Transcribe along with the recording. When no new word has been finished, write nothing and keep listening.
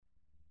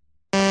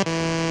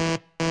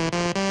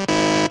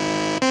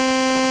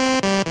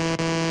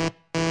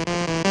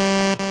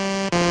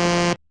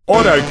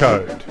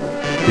AutoCode,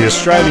 the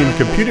Australian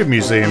Computer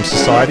Museum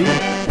Society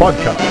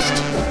podcast.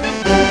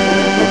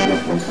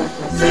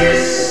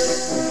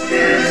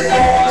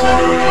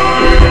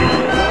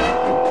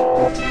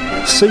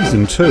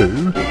 Season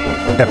 2,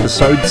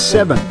 Episode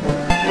 7.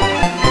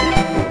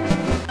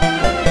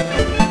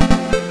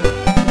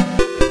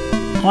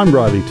 I'm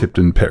Riley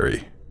Tipton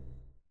Perry.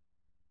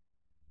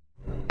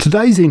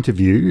 Today's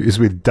interview is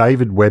with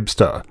David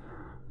Webster.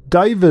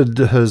 David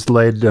has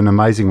led an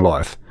amazing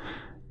life.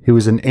 He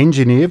was an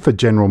engineer for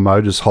General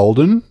Motors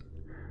Holden.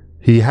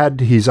 He had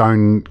his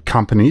own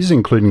companies,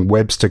 including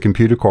Webster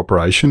Computer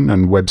Corporation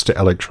and Webster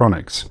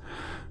Electronics.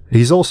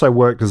 He's also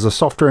worked as a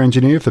software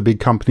engineer for big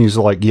companies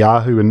like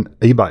Yahoo and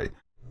eBay.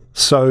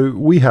 So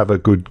we have a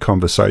good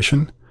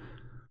conversation.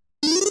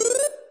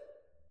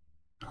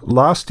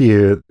 Last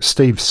year,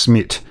 Steve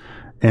Smith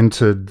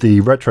entered the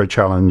Retro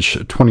Challenge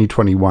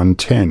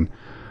 2021-10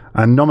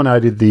 and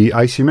nominated the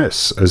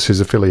ACMS as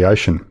his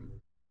affiliation.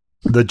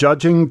 The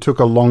judging took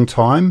a long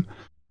time,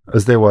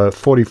 as there were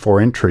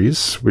 44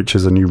 entries, which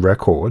is a new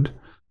record.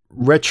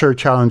 Retro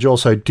Challenge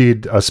also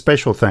did a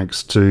special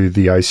thanks to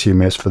the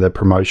ACMS for their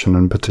promotion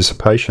and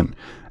participation.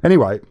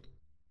 Anyway,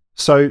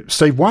 so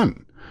Steve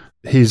won.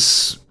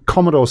 His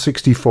Commodore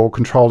 64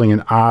 controlling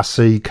an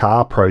RC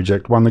car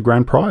project won the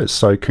grand prize.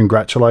 So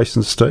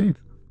congratulations, Steve.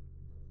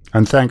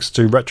 And thanks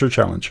to Retro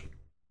Challenge.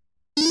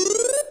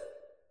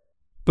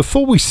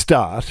 Before we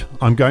start,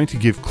 I'm going to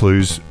give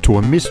clues to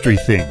a mystery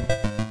thing.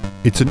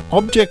 It's an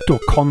object or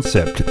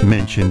concept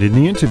mentioned in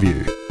the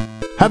interview.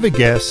 Have a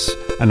guess,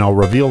 and I'll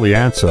reveal the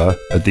answer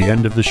at the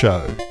end of the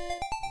show.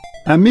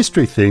 Our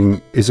mystery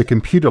thing is a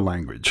computer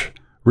language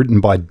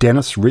written by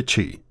Dennis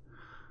Ritchie.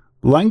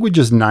 The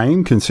language's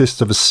name consists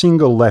of a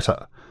single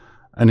letter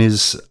and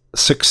is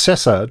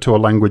successor to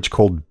a language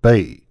called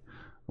B,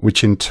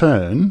 which in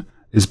turn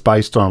is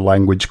based on a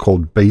language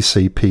called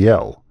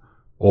BCPL,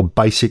 or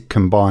Basic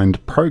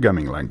Combined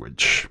Programming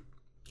Language.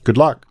 Good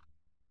luck.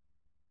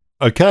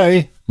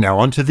 Okay, now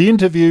on to the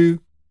interview.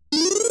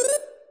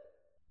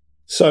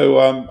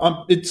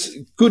 So it's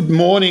good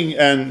morning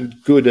and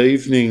good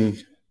evening,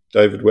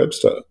 David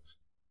Webster.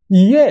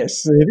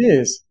 Yes, it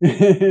is.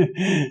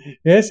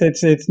 Yes,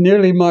 it's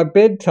nearly my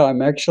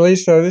bedtime, actually,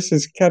 so this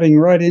is cutting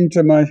right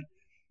into my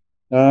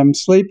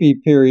sleepy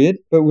period,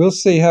 but we'll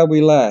see how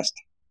we last.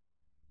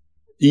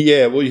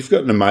 Yeah, well, you've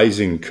got an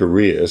amazing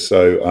career,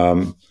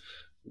 so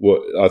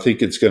I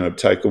think it's going to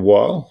take a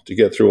while to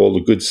get through all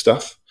the good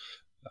stuff.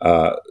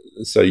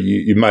 So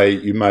you may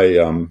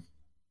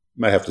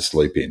have to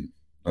sleep in,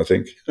 I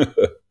think.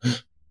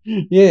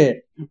 Yeah,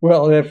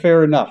 well,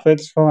 fair enough.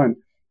 That's fine.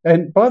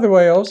 And by the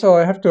way, also,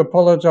 I have to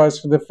apologize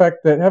for the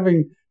fact that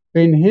having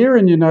been here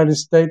in the United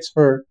States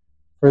for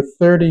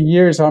 30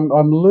 years,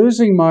 I'm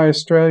losing my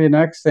Australian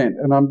accent,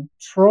 and I'm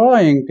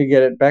trying to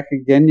get it back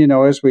again,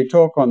 as we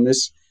talk on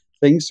this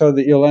thing so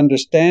that you'll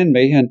understand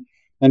me. And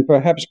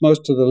perhaps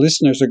most of the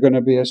listeners are going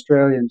to be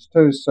Australians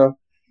too. So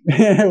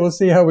we'll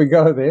see how we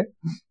go there.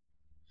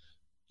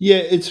 Yeah,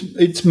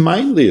 it's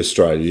mainly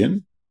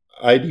Australian,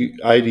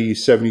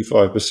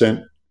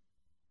 75%.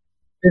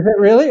 Is it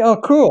really?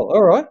 Oh, cool.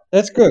 All right.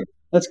 That's good.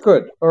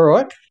 All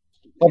right.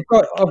 I've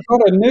got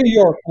a New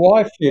York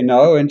wife,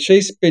 and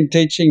she's been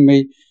teaching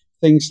me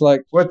things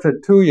like what's a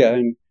tuya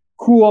and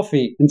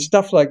coffee and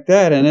stuff like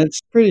that, and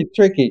it's pretty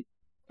tricky.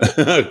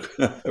 Right.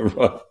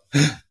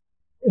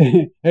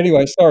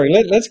 Anyway, sorry.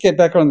 Let's get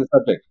back on the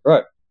subject.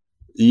 Right.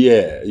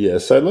 Yeah.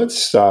 So let's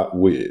start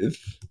with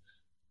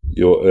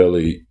your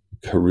early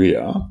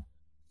career.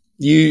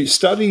 You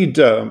studied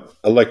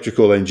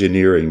electrical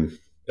engineering,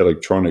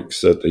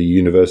 electronics at the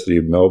University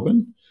of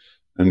Melbourne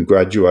and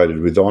graduated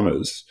with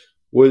honours.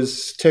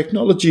 Was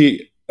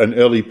technology an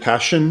early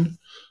passion?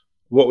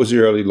 What was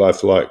your early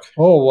life like?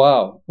 Oh,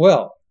 wow.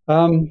 Well,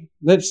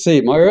 let's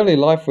see. My early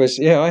life was,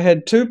 I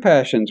had two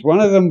passions.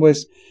 One of them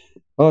was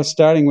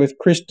starting with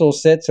crystal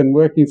sets and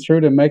working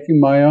through to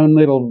making my own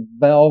little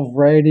valve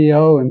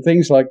radio and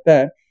things like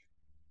that.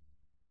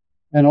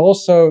 And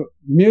also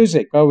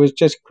music. I was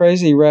just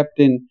crazy wrapped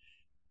in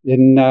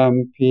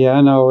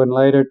piano and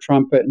later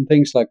trumpet and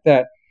things like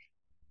that.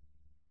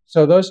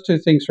 So those two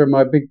things were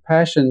my big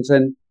passions.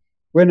 And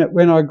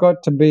when I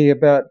got to be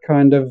about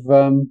kind of,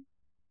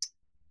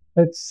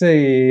 just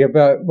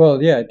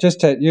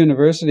at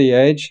university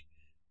age,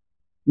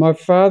 my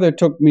father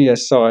took me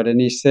aside and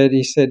he said,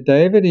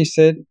 David,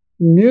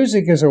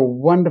 music is a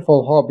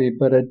wonderful hobby,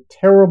 but a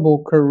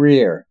terrible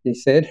career, he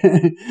said.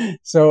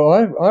 So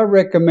I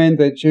recommend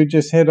that you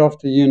just head off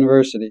to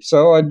university.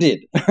 So I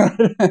did.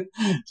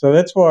 So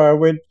that's why I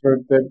went for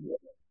the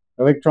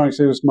electronics.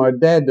 It was my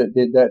dad that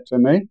did that to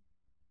me.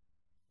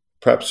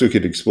 Perhaps we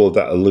could explore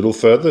that a little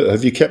further.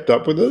 Have you kept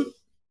up with it?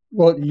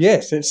 Well,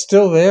 yes, it's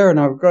still there, and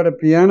I've got a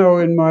piano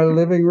in my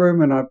living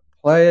room, and I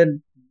play it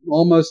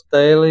almost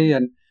daily,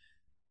 and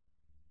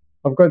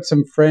I've got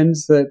some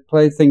friends that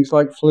play things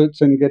like flutes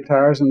and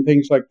guitars and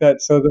things like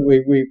that, so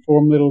that we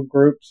form little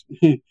groups.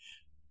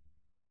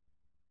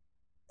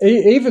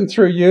 Even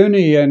through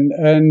uni and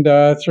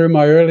through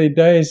my early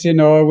days,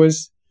 I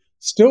was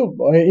still,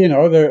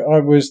 I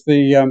was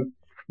the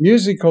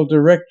musical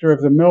director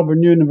of the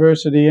Melbourne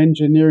University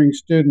Engineering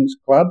Students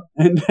Club.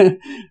 And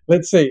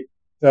let's see,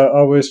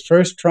 I was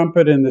first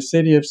trumpet in the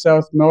City of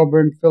South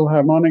Melbourne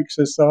Philharmonic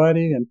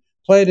Society and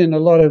played in a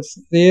lot of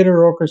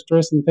theatre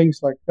orchestras and things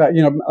like that,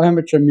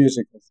 amateur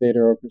musical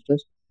theatre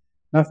orchestras.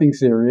 Nothing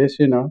serious,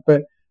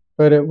 but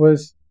it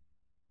was,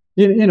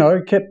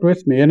 it kept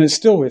with me, and it's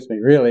still with me,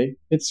 really.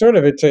 It's sort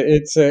of,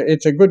 it's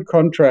a good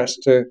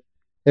contrast to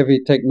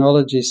heavy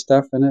technology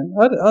stuff. And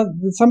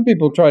some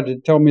people try to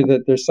tell me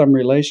that there's some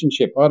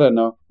relationship. I don't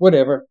know,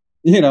 whatever,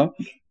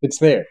 it's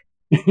there,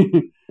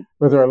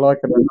 whether I like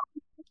it or not.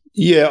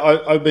 Yeah,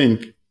 I've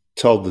been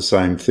told the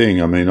same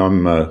thing. I mean,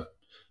 I'm a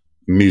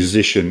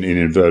musician in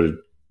inverted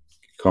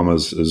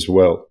commas as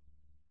well.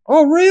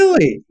 Oh,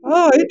 really?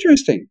 Oh,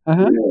 interesting.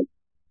 Uh-huh.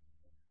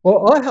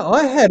 Well,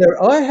 I had a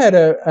I had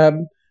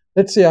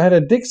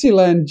a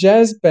Dixieland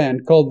jazz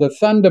band called the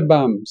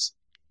Thunderbums,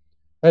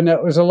 and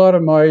it was a lot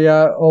of my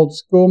old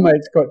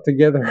schoolmates got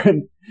together,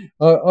 and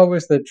I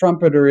was the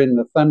trumpeter in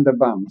the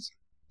Thunderbums.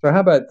 So how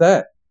about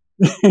that?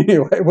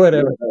 Anyway,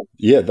 whatever.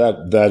 Yeah,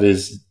 that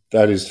is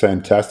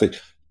fantastic.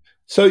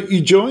 So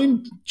you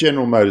joined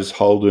General Motors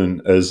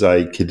Holden as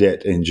a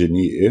cadet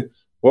engineer.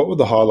 What were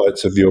the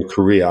highlights of your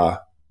career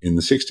in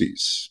the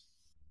 60s?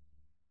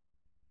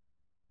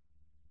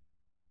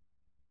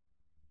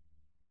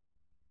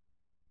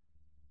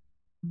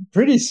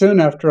 Pretty soon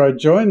after I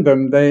joined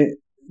them, they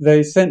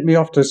sent me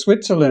off to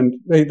Switzerland.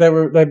 They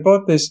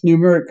bought this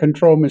numeric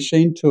control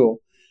machine tool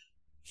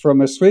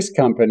from a Swiss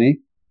company,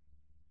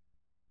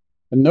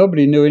 and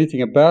nobody knew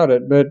anything about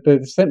it. But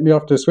they sent me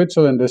off to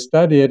Switzerland to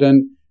study it,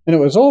 and it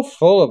was all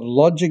full of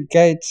logic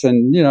gates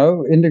and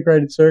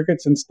integrated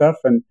circuits and stuff,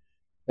 and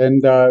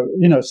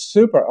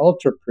super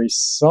ultra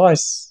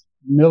precise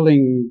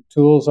milling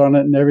tools on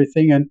it and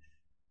everything. And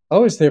I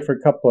was there for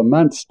a couple of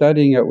months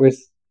studying it with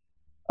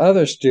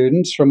other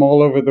students from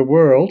all over the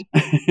world.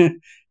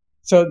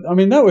 So, I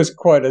mean, that was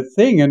quite a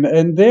thing. And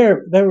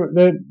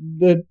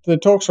the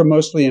talks were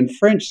mostly in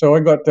French, so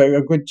I got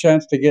a good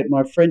chance to get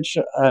my French,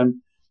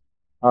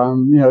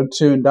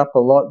 tuned up a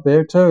lot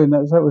there too. And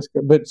that was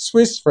good. But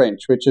Swiss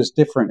French, which is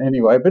different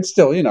anyway, but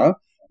still, it was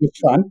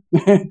fun.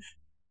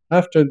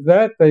 After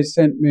that, they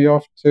sent me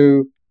off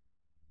to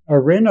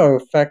a Renault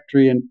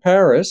factory in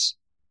Paris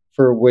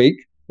for a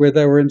week where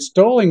they were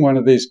installing one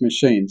of these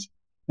machines.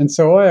 And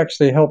so I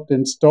actually helped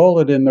install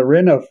it in the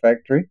Renault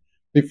factory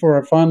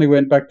before I finally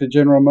went back to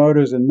General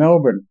Motors in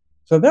Melbourne.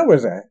 So that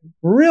was a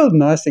real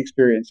nice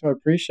experience. I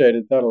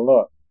appreciated that a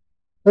lot.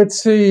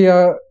 Let's see.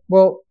 Then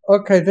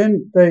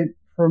they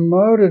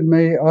promoted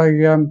me.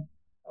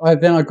 I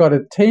got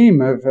a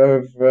team of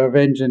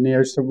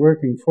engineers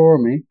working for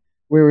me.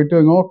 We were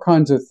doing all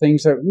kinds of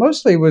things that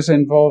mostly was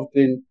involved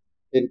in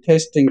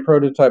testing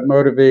prototype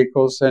motor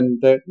vehicles.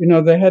 And,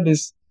 they had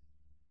this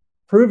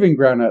proving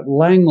ground at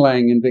Lang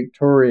Lang in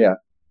Victoria,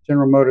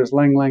 General Motors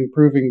Lang Lang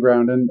Proving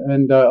Ground.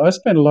 And I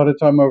spent a lot of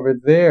time over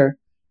there,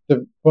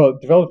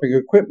 developing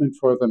equipment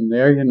for them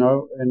there, and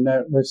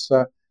that was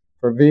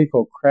for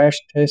vehicle crash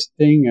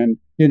testing and,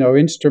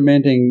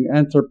 instrumenting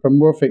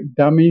anthropomorphic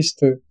dummies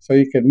so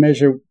you could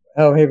measure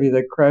how heavy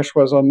the crash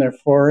was on their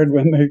forehead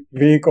when the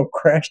vehicle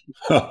crashed.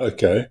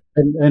 Okay.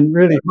 And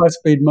really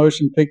high-speed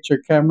motion picture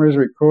cameras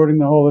recording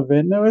the whole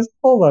event. And it was a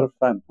whole lot of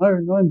fun. I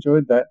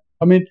enjoyed that.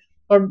 I mean,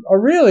 I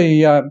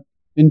really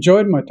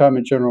enjoyed my time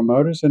at General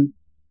Motors. And,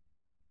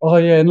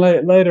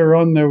 later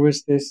on there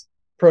was this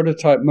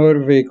prototype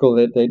motor vehicle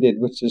that they did,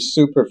 which is a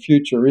super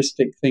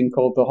futuristic thing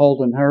called the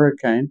Holden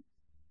Hurricane.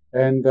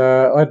 And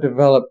I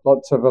developed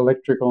lots of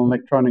electrical and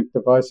electronic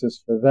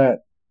devices for that,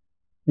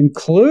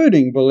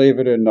 including, believe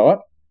it or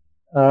not,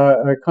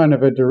 a kind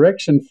of a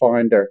direction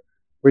finder,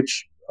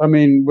 which,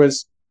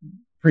 was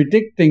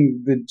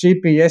predicting the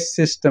GPS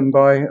system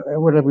by,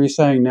 what are we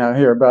saying now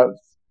here, about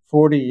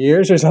 40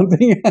 years or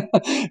something.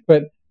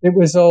 But it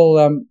was all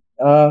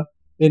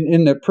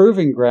in the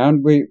proving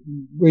ground. We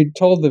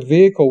told the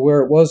vehicle where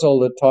it was all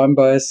the time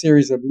by a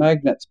series of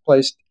magnets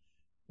placed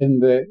in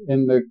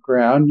the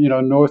ground,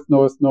 north,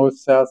 north, north,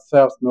 south,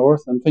 south,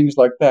 north, and things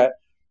like that,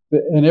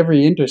 in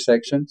every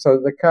intersection. So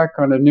the car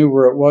kind of knew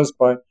where it was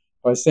by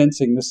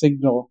sensing the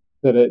signal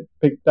that it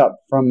picked up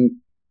from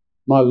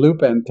my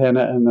loop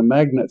antenna and the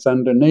magnets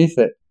underneath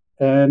it.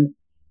 And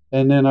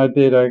then I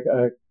did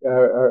a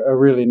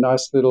really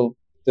nice little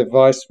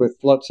device with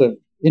lots of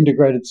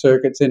integrated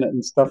circuits in it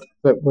and stuff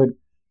that would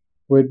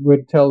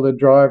tell the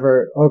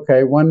driver,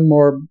 okay, one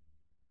more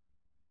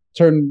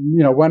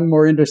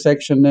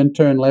intersection, then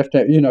turn left.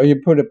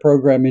 You put a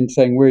program in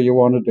saying where you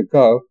wanted to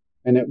go,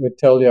 and it would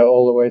tell you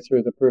all the way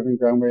through the proving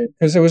ground,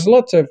 because there was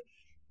lots of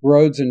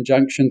roads and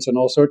junctions and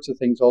all sorts of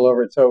things all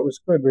over it. So it was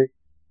good. We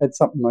had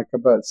something like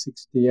about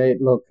 68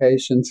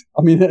 locations.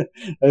 It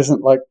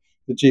isn't like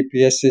the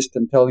GPS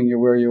system telling you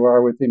where you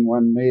are within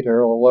 1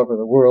 meter all over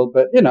the world,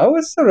 but it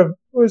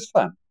was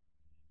fun.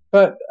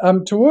 But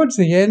towards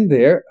the end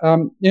there,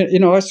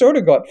 I sort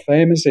of got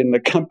famous in the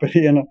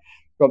company, and I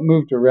got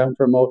moved around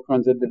from all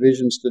kinds of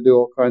divisions to do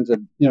all kinds of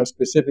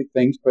specific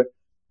things. But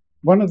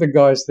one of the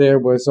guys there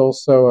was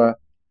also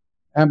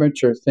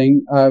amateur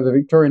thing, the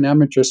Victorian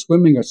Amateur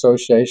Swimming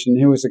Association.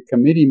 He was a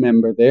committee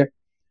member there,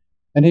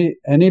 and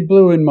he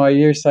blew in my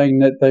ear saying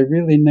that they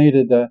really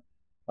needed a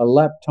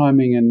lap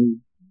timing and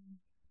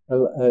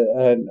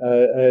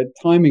a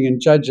timing and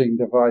judging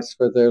device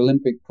for the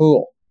Olympic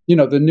pool.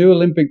 The new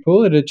Olympic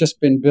pool, it had just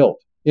been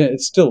built. Yeah,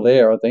 it's still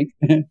there, I think.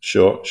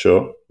 Sure.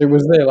 It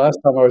was there last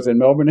time I was in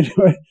Melbourne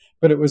anyway,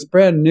 but it was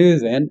brand new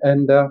then,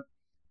 and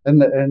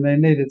they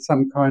needed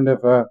some kind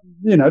of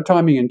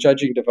timing and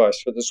judging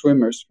device for the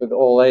swimmers for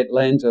all 8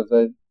 lanes of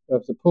the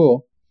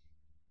pool.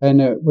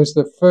 And it was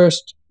the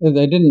first.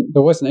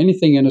 There wasn't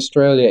anything in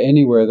Australia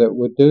anywhere that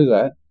would do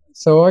that.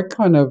 So I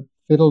kind of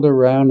fiddled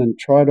around and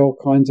tried all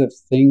kinds of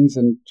things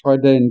and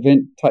tried to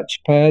invent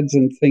touch pads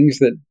and things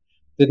that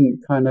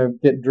didn't kind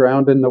of get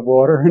drowned in the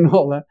water and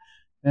all that.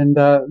 And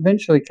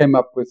eventually came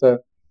up with a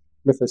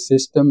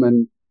system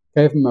and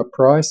gave them a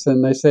price,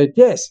 and they said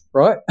yes,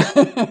 right?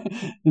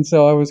 And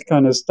so I was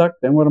kind of stuck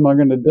then. What am I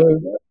going to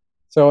do?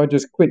 So I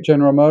just quit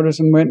General Motors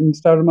and went and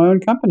started my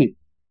own company.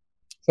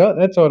 So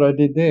that's what I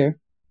did there.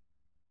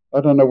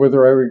 I don't know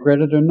whether I regret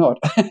it or not.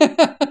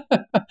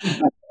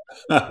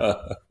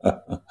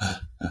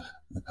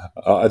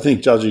 I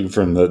think, judging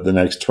from the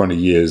next 20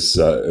 years,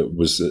 it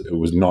was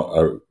not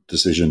a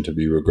decision to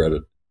be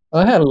regretted.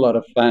 I had a lot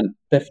of fun,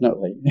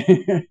 definitely.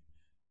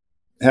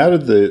 How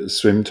did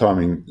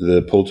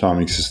the pool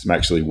timing system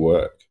actually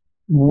work?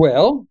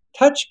 Well,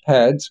 touch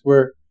pads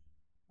were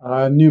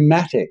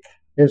pneumatic,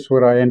 is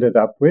what I ended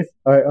up with.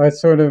 I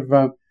sort of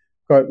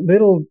got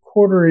little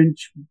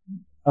 1/4-inch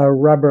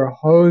rubber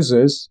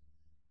hoses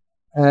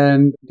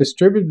and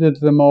distributed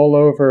them all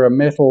over a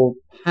metal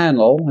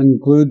panel and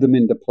glued them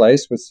into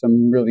place with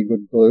some really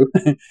good glue.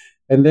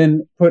 And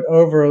then put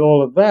over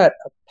all of that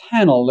a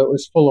panel that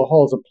was full of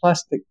holes, a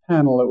plastic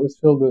panel that was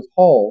filled with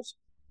holes.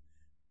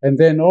 And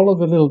then all of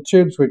the little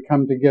tubes would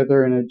come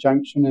together in a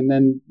junction and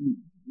then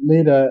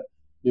lead a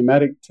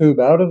pneumatic tube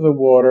out of the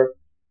water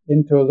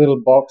into a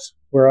little box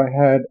where I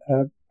had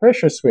a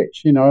pressure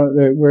switch,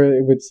 where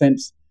it would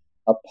sense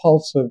a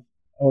pulse of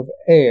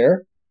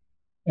air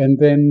and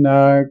then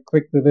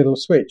click the little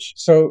switch.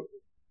 So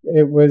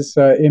it was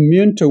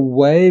immune to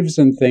waves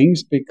and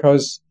things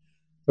because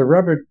the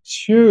rubber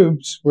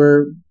tubes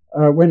were,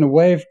 when a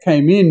wave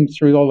came in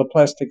through all the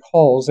plastic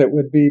holes, it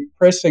would be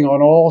pressing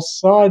on all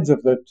sides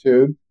of the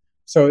tube,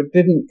 so it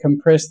didn't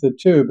compress the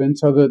tube, and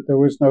so that there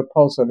was no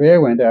pulse of air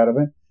went out of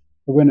it.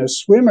 But when a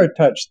swimmer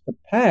touched the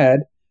pad,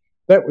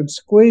 that would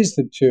squeeze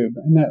the tube,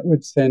 and that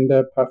would send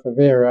a puff of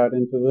air out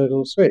into the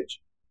little switch.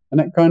 And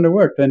that kind of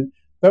worked. And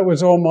that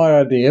was all my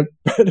idea,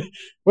 but it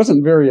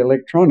wasn't very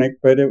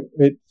electronic, but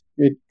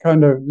it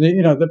kind of,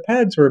 the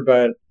pads were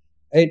about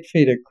 8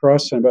 feet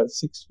across and about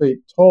 6 feet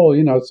tall,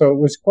 so it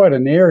was quite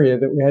an area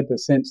that we had to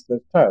sense the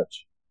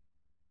touch.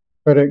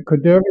 But it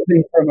could do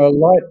everything from a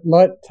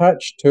light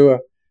touch to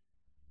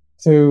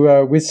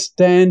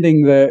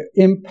withstanding the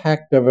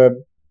impact of a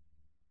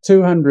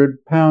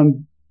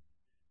 200-pound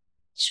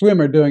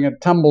swimmer doing a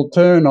tumble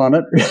turn on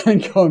it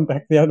and going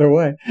back the other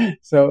way.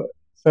 So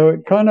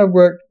it kind of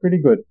worked pretty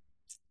good.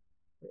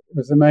 It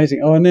was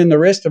amazing. Oh, and then the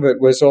rest of it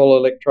was all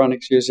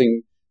electronics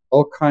using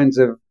all kinds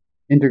of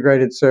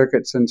integrated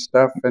circuits and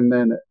stuff, and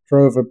then it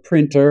drove a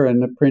printer, and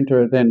the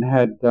printer then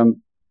had,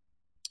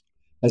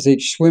 as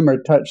each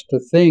swimmer touched the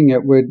thing,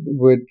 it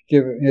would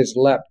give his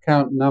lap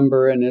count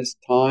number and his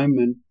time,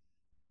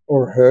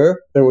 or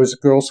her. There was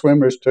girl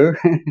swimmers too.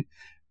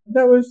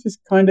 That was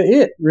just kind of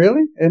it,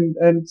 really.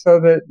 And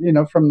so that,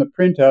 from the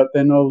printout,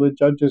 then all the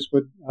judges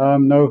would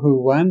know who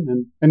won.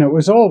 And it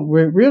was all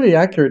really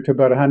accurate to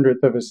about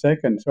 100th of a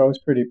second. So I was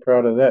pretty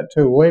proud of that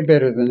too. Way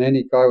better than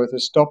any guy with a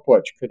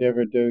stopwatch could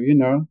ever do,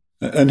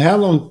 And how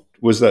long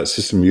was that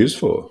system used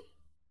for?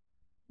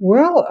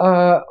 Well,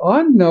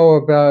 I know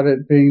about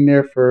it being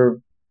there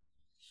for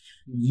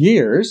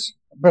years,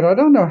 but I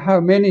don't know how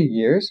many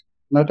years.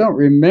 And I don't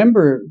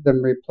remember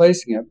them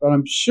replacing it, but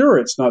I'm sure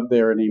it's not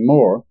there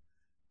anymore.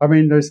 I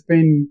mean, there's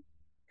been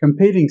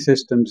competing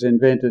systems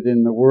invented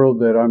in the world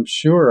that I'm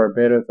sure are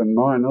better than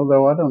mine,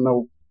 although I don't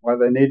know why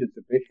they needed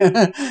to be.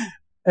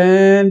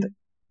 And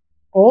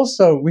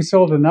also, we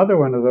sold another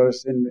one of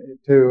those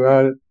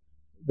to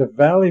the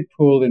Valley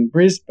Pool in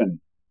Brisbane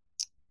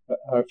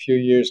a few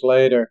years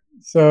later.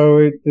 So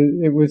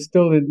it was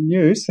still in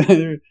use.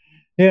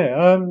 Yeah,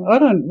 I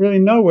don't really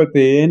know what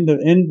the end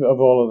of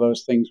all of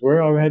those things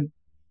were.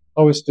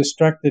 I was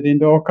distracted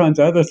into all kinds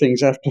of other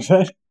things after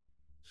that.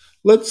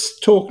 Let's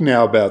talk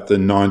now about the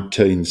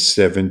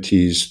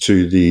 1970s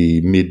to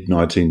the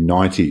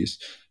mid-1990s.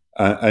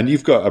 And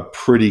you've got a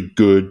pretty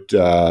good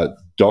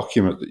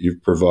document that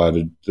you've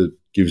provided that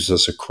gives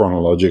us a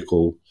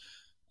chronological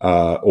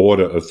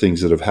order of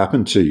things that have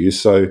happened to you.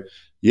 So,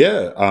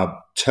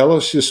 tell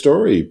us your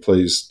story,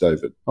 please,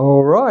 David.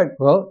 All right.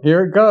 Well,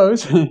 here it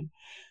goes.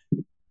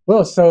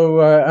 Well, so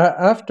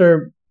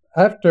after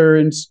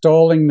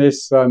installing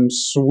this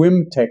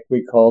swim tech,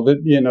 we called it,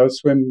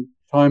 swim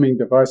timing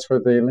device for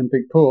the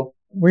Olympic pool,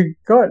 we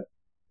got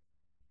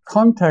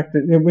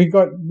contacted. We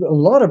got a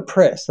lot of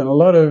press and a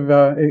lot of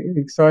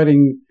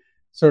exciting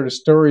sort of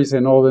stories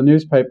in all the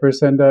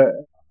newspapers, and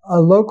a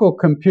local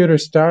computer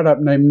startup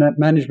named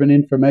Management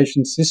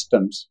Information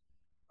Systems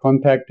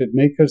contacted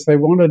me because they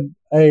wanted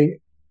they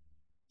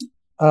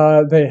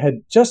had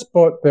just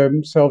bought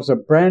themselves a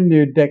brand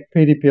new DEC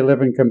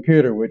PDP-11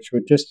 computer, which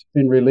had just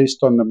been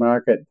released on the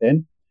market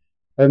then.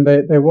 And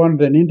they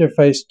wanted an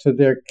interface to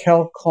their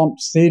CalComp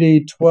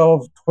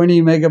CD12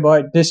 20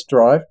 megabyte disk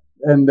drive.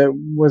 And there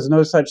was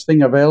no such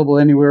thing available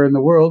anywhere in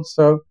the world.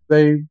 So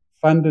they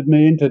funded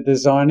me into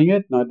designing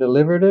it, and I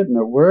delivered it, and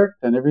it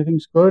worked, and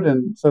everything's good.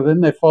 And so then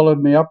they followed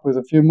me up with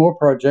a few more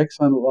projects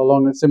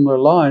along the similar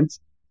lines.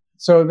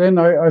 So then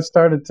I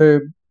started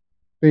to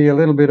be a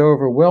little bit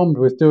overwhelmed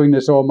with doing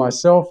this all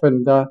myself.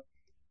 And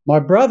my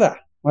brother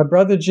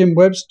Jim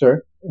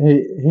Webster,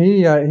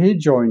 he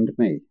joined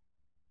me.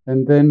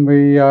 And then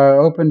we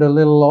opened a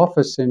little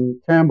office in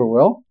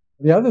Camberwell.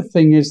 The other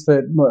thing is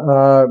that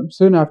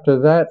soon after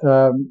that,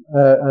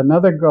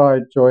 another guy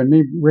joined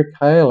me, Rick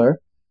Haler,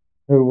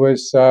 who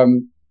was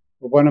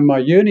one of my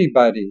uni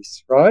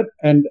buddies, right?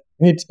 And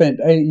he'd spent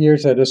 8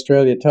 years at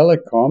Australia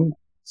Telecom.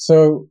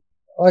 So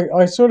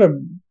I sort of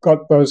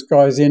got those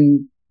guys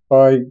in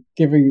by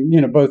giving,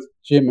 both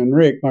Jim and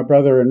Rick, my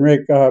brother and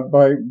Rick,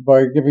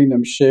 by giving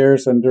them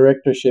shares and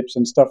directorships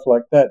and stuff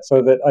like that,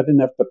 so that I didn't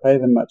have to pay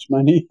them much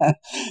money.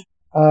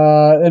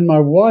 And my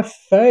wife,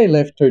 Faye,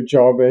 left her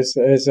job as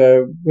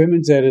a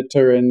women's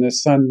editor in the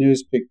Sun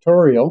News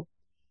Pictorial.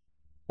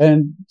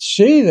 And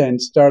she then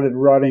started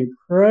writing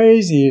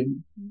crazy,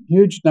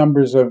 huge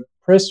numbers of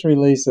press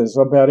releases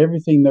about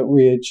everything that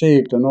we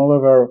achieved and all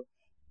of our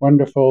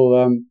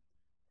wonderful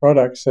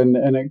products. And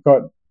it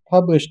got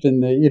published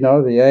in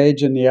the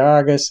Age and the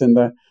Argus and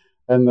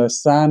the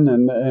Sun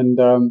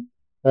and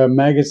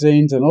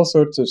magazines and all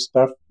sorts of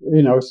stuff.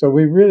 So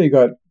we really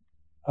got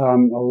a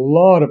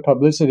lot of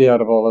publicity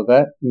out of all of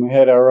that, and we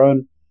had our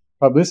own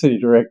publicity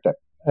director,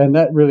 and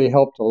that really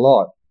helped a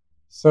lot.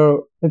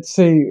 So let's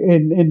see,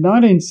 in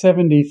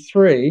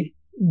 1973,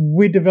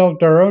 we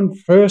developed our own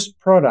first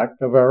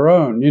product of our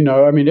own.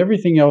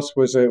 Everything else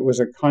was a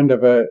kind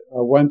of a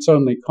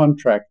once-only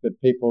contract that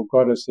people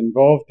got us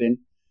involved in.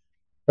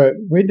 But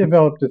we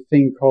developed a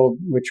thing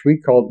which we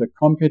called the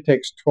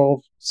Computex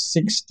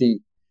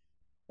 1260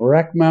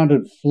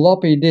 rack-mounted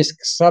floppy disk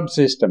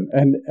subsystem,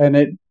 and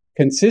it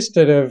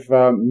consisted of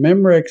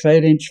Memorex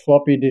 8-inch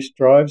floppy disk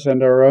drives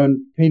and our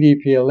own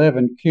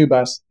PDP-11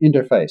 QBus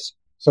interface.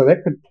 So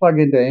that could plug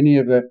into any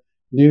of the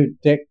new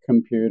DEC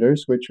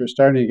computers, which were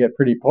starting to get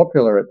pretty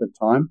popular at the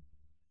time.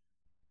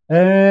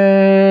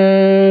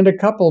 And a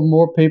couple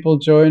more people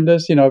joined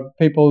us,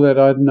 people that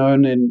I'd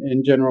known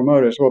in General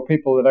Motors, well,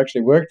 people that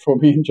actually worked for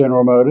me in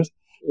General Motors.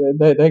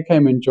 They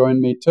came and joined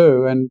me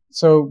too. And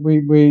so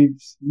we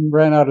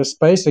ran out of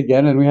space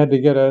again, and we had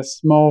to get a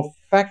small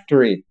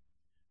factory.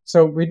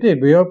 So we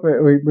did. We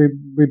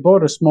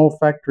bought a small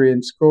factory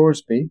in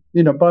Scoresby.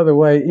 By the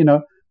way,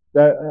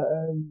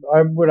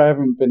 what I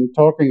haven't been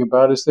talking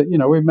about is that,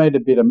 we've made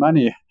a bit of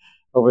money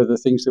over the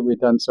things that we've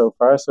done so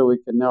far, so we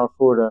can now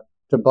afford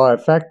to buy a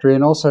factory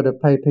and also to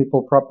pay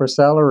people proper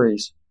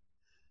salaries.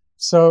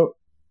 So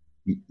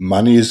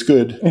money is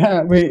good.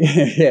 Yeah,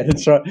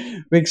 that's right.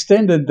 We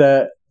extended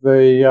the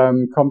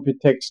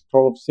Computex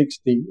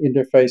 1260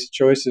 interface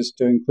choices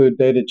to include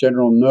Data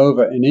General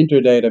Nova and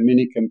Interdata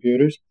mini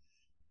computers,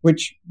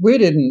 which we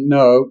didn't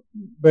know,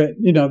 but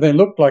they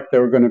looked like they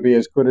were going to be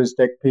as good as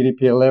DEC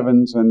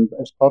PDP-11s and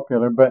as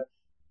popular, but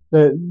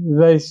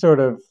they sort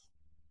of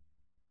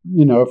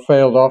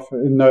failed off,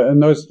 and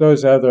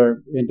those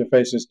other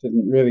interfaces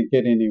didn't really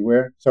get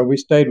anywhere. So we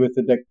stayed with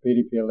the DEC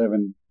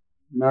PDP-11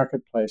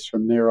 marketplace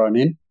from there on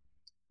in.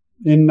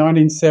 In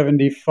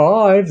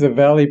 1975, the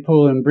Valley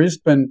Pool in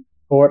Brisbane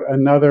bought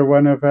another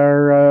one of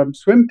our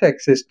SwimTech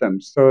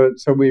systems.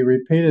 So we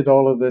repeated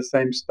all of the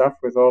same stuff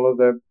with all of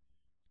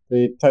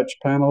the touch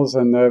panels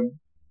and the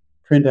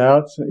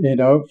printouts,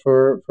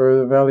 for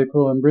the Valley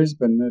Pool in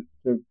Brisbane.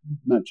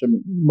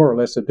 More or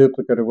less a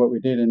duplicate of what we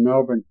did in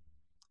Melbourne.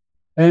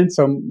 And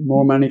some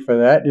more money for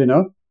that,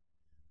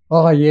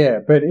 Oh, yeah.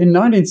 But in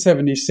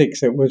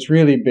 1976, it was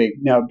really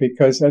big now,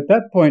 because at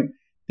that point,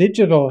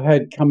 Digital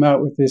had come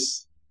out with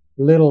this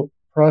little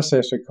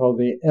processor called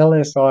the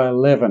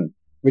LSI-11,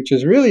 which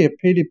is really a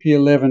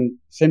PDP-11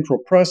 central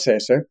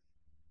processor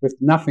with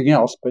nothing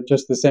else but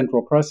just the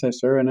central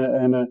processor and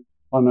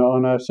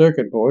on a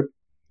circuit board.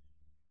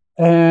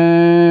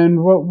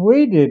 And what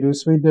we did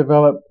was we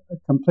developed a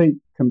complete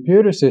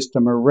computer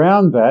system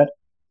around that,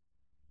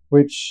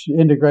 which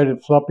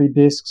integrated floppy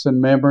disks and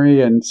memory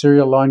and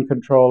serial line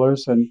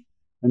controllers and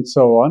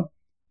so on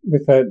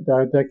with that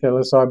DEC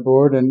LSI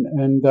board.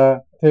 And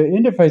to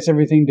interface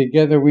everything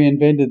together, we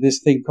invented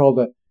this thing called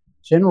a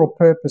general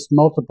purpose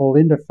multiple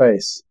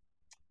interface.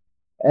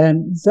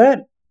 And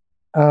that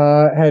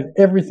had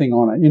everything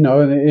on it, and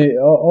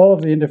all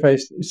of the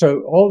interface.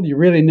 So all you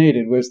really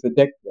needed was the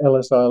DEC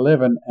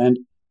LSI-11 and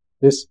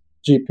this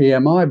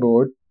GPMI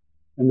board.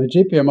 And the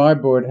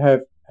GPMI board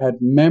had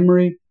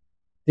memory,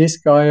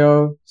 disk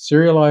I/O,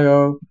 serial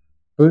I/O,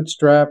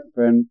 bootstrap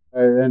and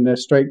a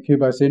straight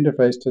QBus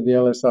interface to the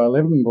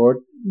LSI-11 board.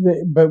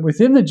 But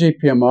within the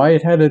GPMI,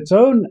 it had its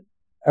own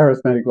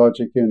arithmetic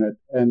logic unit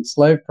and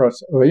slave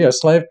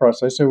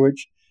processor,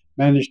 which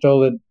managed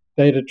all the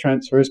data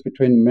transfers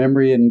between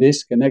memory and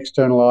disk and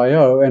external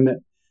I/O, and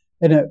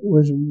it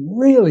was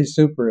really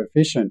super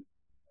efficient.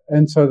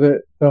 And so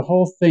the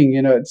whole thing,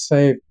 it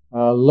saved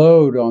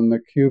load on the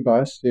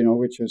QBus,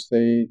 which was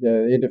the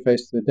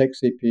interface to the DEC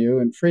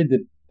CPU, and freed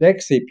the DEC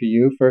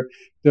CPU for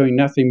doing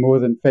nothing more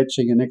than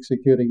fetching and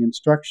executing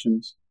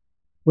instructions.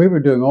 We were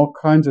doing all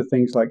kinds of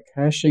things like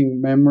caching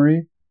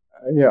memory,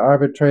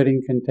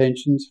 arbitrating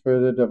contentions for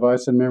the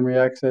device and memory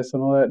access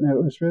and all that, and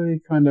it was really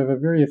kind of a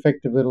very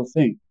effective little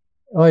thing.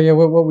 Oh yeah,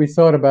 what we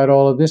thought about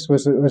all of this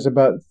was it was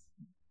about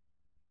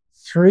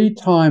 3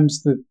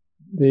 times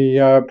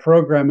the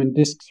program and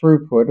disk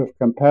throughput of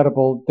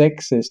compatible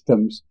DEC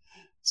systems.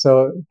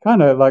 So it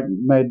kind of like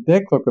made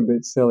DEC look a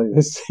bit silly,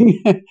 this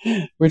thing,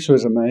 which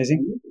was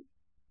amazing.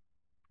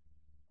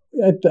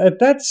 At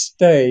that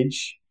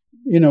stage,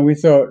 we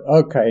thought,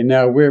 okay,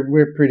 now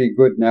we're pretty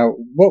good now.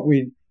 What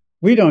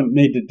we don't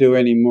need to do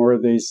any more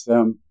of these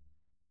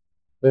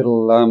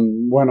little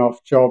one-off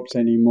jobs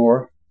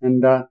anymore.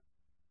 And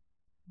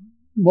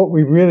what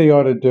we really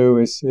ought to do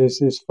is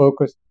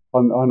focus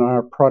on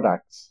our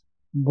products,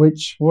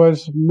 which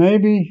was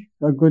maybe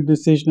a good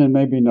decision and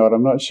maybe not.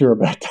 I'm not sure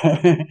about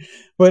that.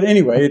 But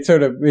anyway,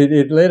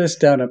 it led us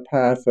down a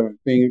path of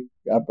being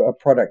a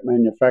product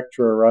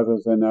manufacturer rather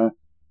than a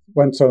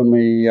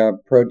once-only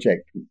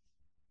project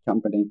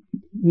company.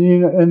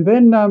 And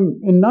then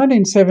in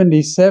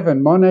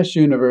 1977, Monash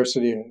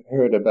University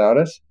heard about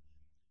us,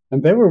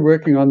 and they were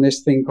working on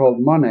this thing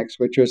called Monex,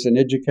 which was an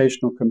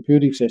educational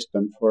computing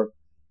system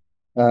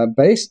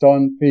based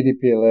on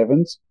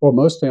PDP-11s, or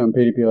mostly on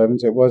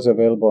PDP-11s. It was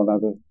available on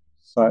other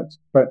sites.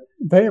 But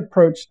they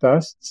approached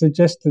us,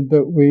 suggested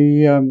that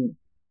we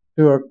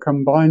do a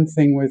combined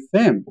thing with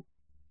them.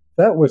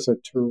 That was a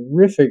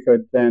terrific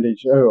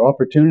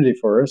opportunity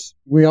for us.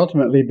 We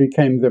ultimately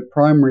became the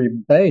primary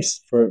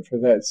base for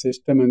that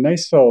system, and they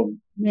sold,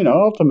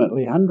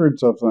 ultimately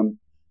hundreds of them.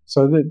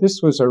 So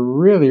this was a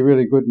really,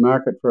 really good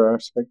market for our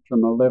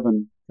Spectrum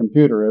 11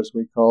 computer, as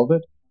we called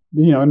it.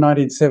 In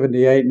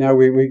 1978, now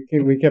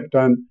we kept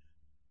on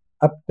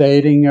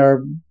updating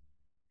our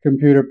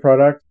computer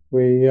product.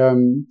 We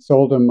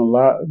sold them a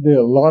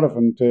lot of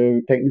them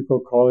to technical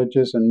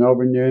colleges and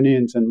Melbourne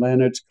Unions and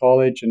Leonard's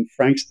College and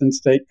Frankston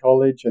State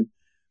College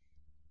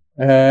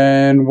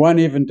and one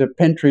even to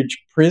Pentridge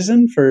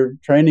Prison for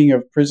training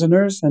of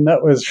prisoners, and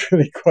that was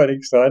really quite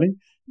exciting.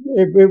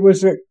 It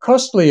was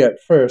costly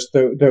at first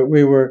that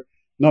we were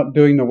not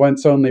doing the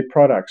once-only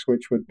products,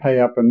 which would pay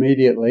up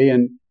immediately,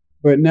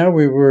 but now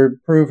we were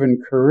proven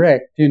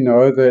correct,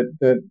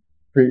 that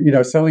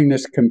selling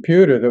this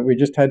computer that we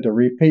just had to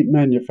repeat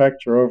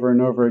manufacture over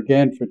and over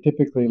again for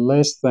typically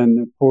less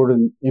than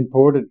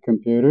imported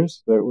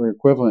computers that were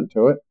equivalent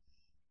to it.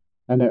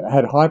 And it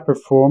had high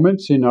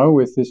performance,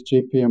 with this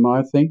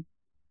GPMI thing.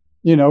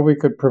 We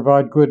could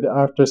provide good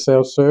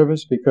after-sales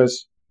service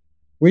because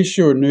we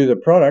sure knew the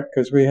product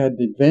because we had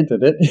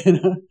invented it,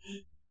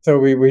 So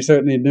we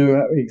certainly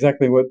knew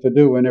exactly what to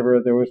do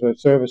whenever there was a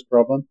service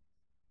problem.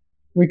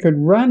 We could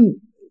run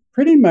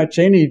pretty much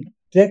any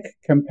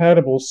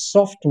DEC-compatible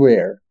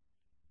software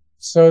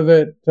so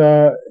that,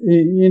 the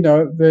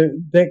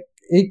DEC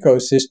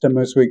ecosystem,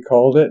 as we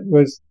called it,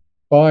 was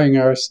buying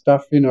our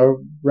stuff,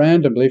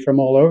 randomly from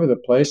all over the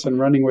place and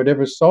running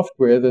whatever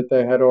software that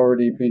they had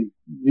already been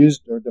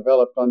used or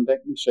developed on DEC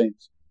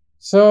machines.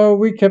 So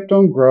we kept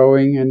on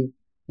growing, and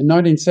in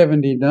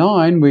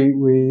 1979,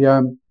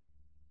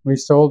 we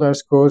sold our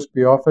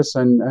Scoresby office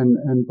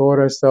and bought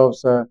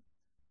ourselves a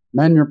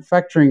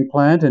manufacturing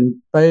plant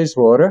in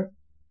Bayswater,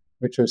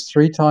 which was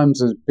 3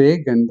 times as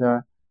big, and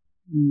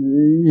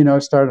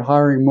started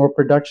hiring more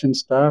production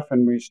staff,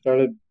 and we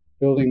started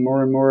building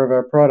more and more of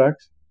our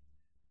products.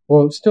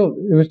 Well, still,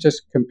 it was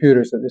just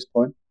computers at this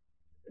point.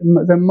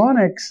 The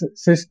Monex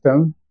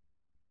system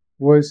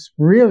was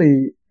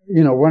really,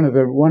 one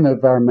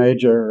of our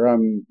major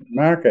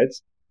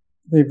markets.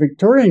 The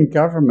Victorian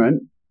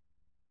government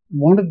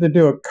wanted to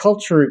do a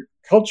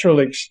cultural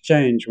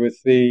exchange with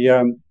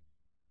the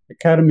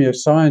Academy of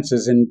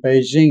Sciences in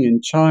Beijing in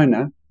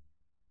China.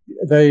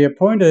 They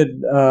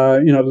appointed,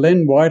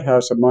 Len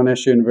Whitehouse of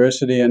Monash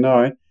University and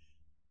I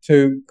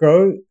to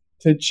go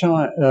to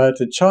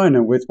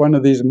China with one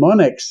of these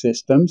Monex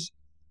systems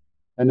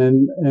and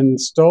then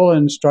install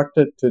and instruct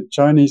it to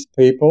Chinese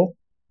people.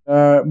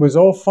 It was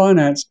all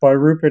financed by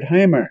Rupert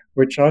Hamer,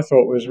 which I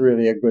thought was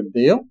really a good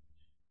deal.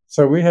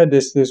 So we had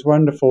this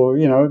wonderful,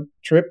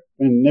 trip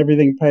and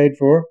everything paid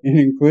for,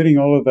 including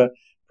all of the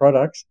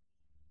products.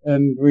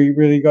 And we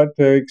really got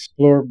to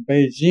explore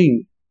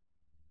Beijing.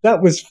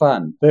 That was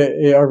fun. I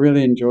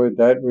really enjoyed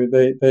that.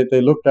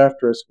 They looked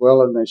after us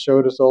well, and they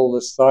showed us all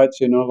the sites,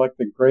 like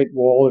the Great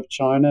Wall of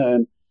China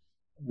and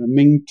the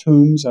Ming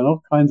tombs and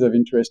all kinds of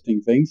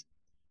interesting things.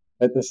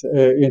 At this,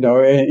 in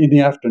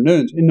the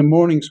afternoons. In the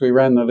mornings, we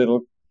ran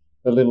the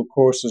little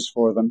courses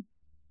for them.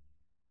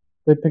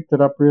 They picked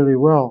it up really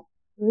well.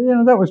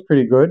 that was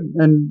pretty good.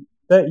 And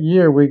that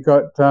year we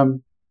got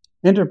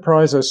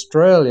Enterprise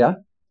Australia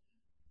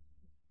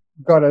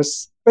got a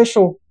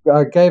special,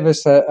 gave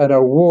us an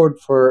award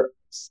for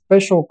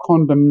special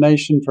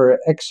condemnation for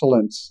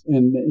excellence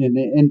in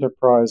the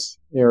enterprise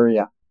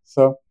area.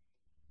 So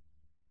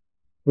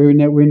we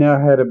now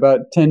had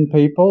about 10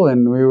 people,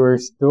 and we were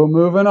still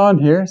moving on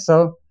here.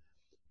 So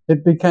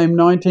it became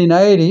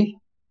 1980.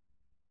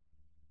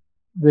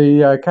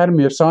 The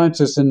Academy of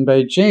Sciences in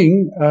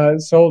Beijing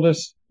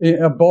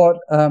bought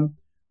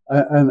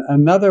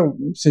another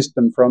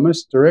system from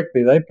us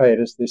directly. They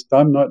paid us this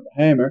time, not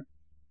Hammer.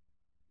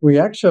 We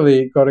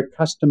actually got a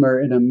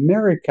customer in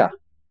America.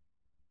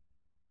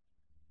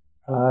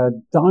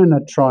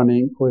 Dynatron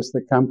Inc. was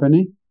the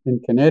company in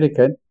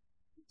Connecticut.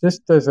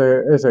 Just as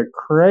a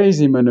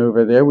crazy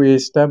maneuver there, we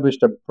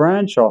established a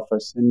branch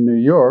office in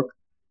New York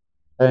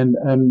and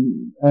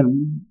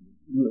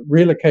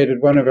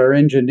relocated one of our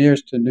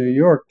engineers to New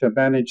York to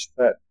manage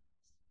that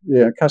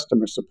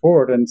customer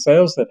support and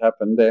sales that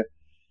happened there.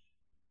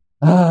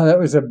 That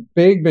was a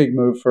big, big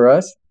move for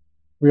us.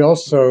 We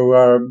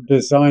also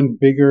designed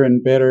bigger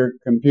and better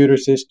computer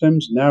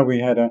systems. Now we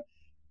had a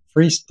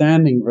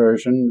freestanding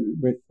version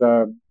with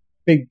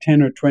big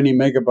 10 or 20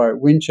 megabyte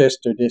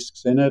Winchester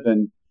disks in it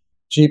and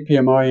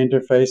GPMI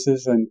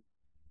interfaces, and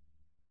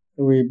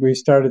we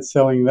started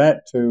selling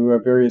that to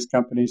various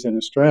companies in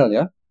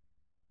Australia.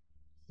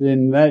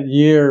 In that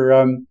year,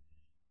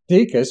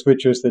 DECUS,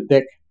 which was the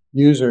DEC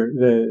user,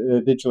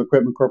 the Digital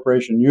Equipment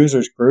Corporation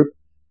Users Group,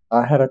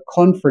 had a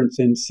conference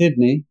in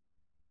Sydney.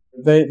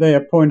 They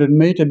appointed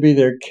me to be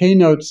their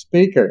keynote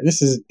speaker.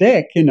 This is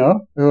DEC,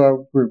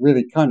 who we're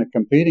really kind of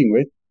competing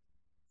with.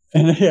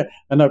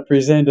 And I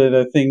presented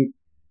a thing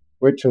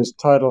which was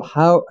titled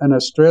How an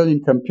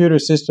Australian Computer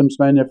Systems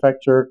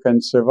Manufacturer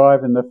Can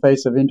Survive in the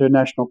Face of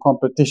International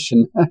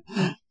Competition.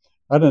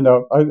 I don't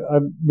know.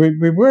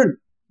 We weren't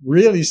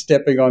really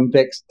stepping on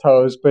DEC's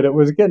toes, but it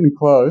was getting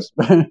close.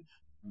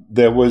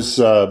 There was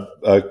a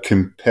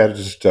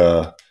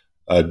competitor,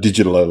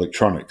 Digital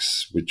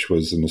Electronics, which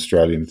was an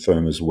Australian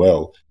firm as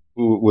well.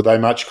 Were they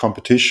much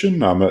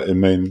competition? I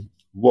mean,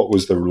 what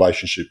was the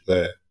relationship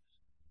there?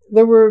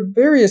 There were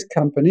various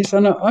companies,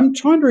 and I'm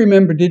trying to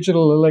remember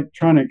Digital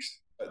Electronics.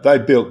 They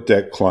built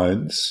DEC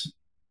clones.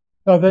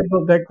 Oh, they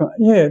built DEC clones.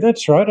 Yeah,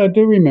 that's right. I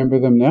do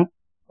remember them now.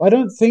 I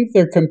don't think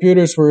their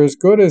computers were as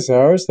good as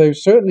ours. They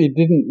certainly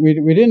didn't.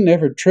 We didn't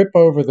ever trip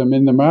over them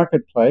in the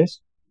marketplace.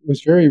 It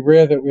was very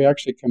rare that we were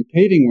actually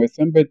competing with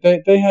them, but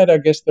they had, I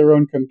guess, their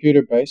own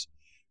computer base.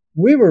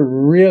 We were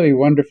really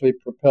wonderfully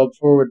propelled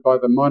forward by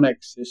the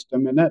Monex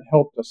system, and that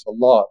helped us a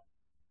lot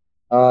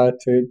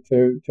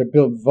to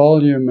build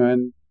volume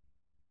and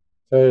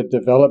to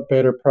develop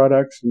better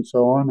products and so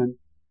on. And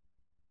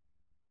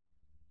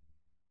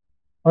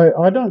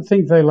I don't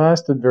think they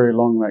lasted very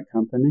long, that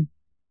company,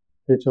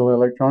 Digital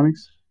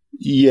Electronics.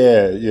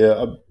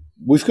 Yeah.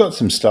 We've got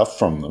some stuff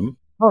from them.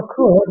 Oh,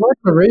 cool. I'd like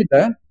to read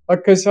that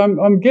because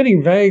I'm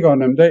getting vague on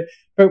them.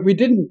 But we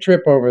didn't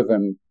trip over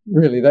them,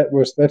 really.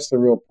 That's the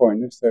real point,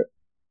 is that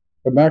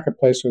the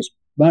marketplace was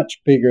much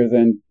bigger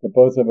than the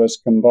both of us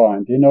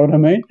combined. You know what I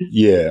mean?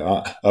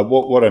 Yeah.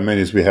 What I mean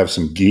is we have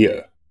some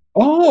gear.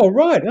 Oh,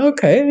 right.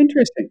 Okay.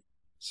 Interesting.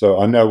 So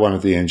I know one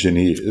of the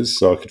engineers,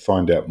 so I could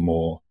find out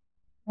more.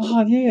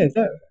 Oh, yeah.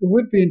 That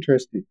would be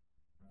interesting.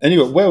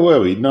 Anyway, where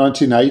were we?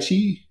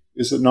 1980?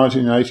 Is it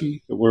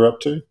 1980 that we're up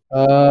to?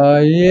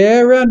 Yeah,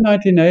 around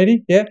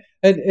 1980. Yeah.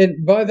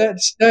 And by that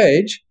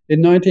stage,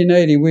 in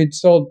 1980, we'd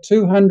sold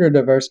 200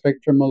 of our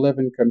Spectrum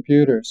 11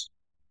 computers.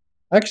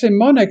 Actually,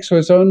 Monex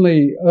was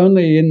only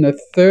in the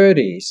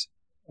 30s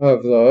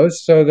of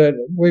those, so that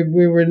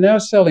we were now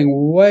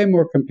selling way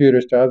more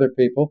computers to other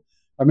people.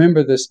 I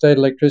remember the State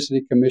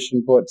Electricity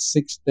Commission bought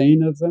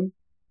 16 of them.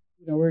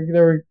 They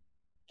were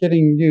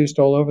getting used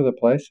all over the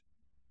place.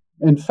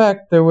 In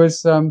fact, there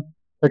was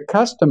the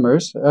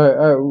customers,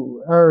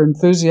 our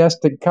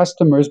enthusiastic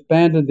customers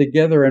banded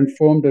together and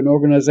formed an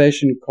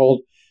organization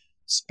called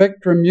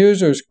Spectrum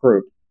Users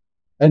Group.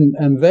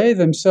 And they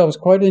themselves,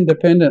 quite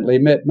independently,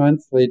 met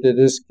monthly to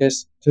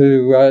discuss,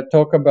 to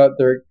talk about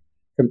their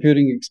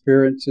computing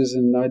experiences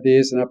and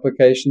ideas and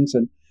applications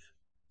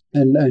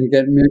and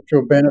get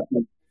mutual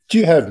benefit. Do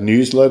you have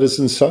newsletters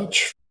and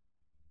such?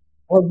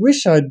 I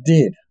wish I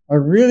did. I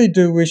really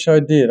do wish I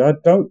did. I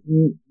don't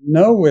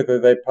know whether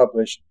they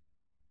published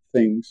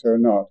things or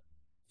not.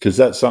 Because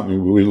that's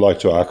something we like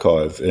to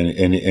archive,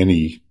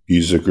 any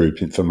user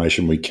group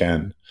information we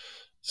can.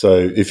 So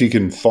if you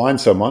can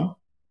find someone.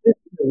 It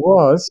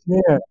was,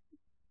 yeah.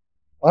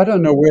 I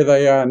don't know where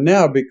they are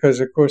now because,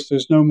 of course,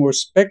 there's no more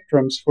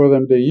Spectrums for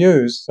them to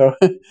use. So,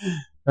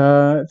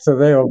 so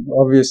they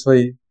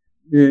obviously,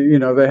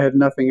 they had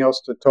nothing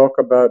else to talk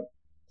about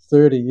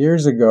 30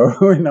 years ago.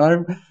 And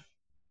I'm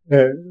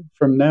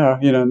from now,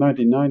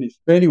 1990s.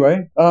 But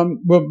anyway,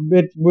 well,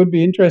 it would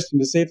be interesting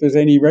to see if there's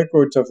any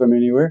records of them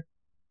anywhere.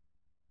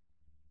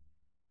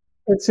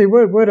 Let's see,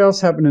 what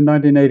else happened in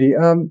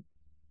 1980?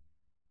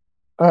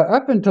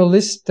 Up until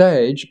this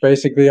stage,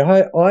 basically,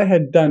 I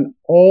had done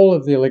all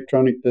of the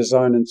electronic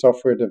design and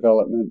software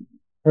development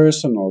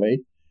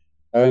personally.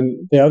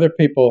 And the other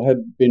people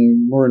had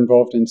been more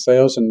involved in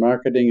sales and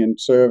marketing and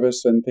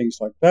service and things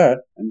like that,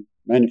 and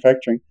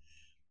manufacturing.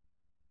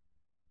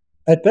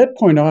 At that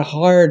point, I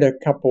hired a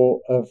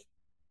couple of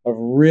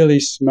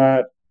really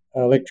smart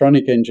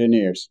electronic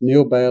engineers,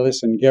 Neil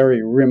Bayliss and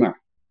Gary Rimmer,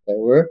 they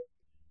were,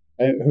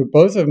 who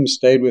both of them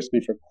stayed with me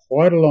for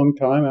quite a long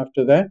time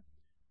after that.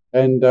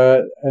 And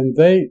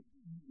they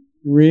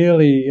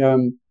really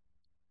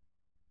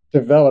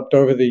developed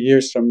over the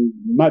years some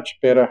much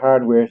better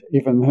hardware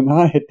even than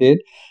I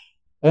did,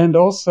 and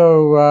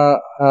also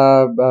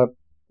a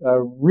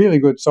really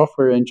good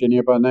software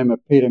engineer by the name of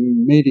Peter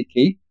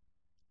Miedeke.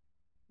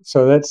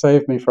 So that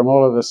saved me from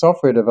all of the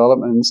software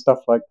development and stuff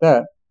like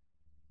that.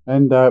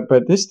 And but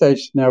at this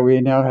stage now, we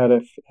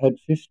had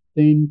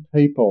 15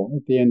 people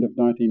at the end of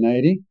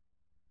 1980.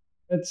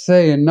 Let's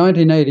say in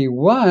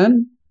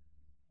 1981,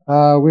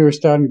 we were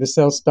starting to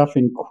sell stuff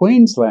in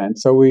Queensland.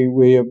 So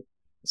we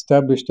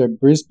established a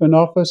Brisbane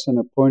office and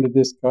appointed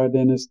this guy,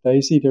 Dennis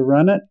Stacey, to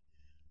run it.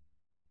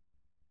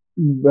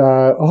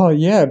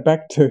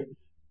 Back to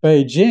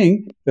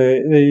Beijing.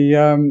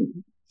 The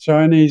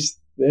Chinese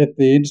at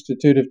the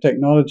Institute of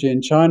Technology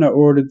in China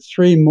ordered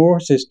 3 more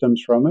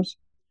systems from us.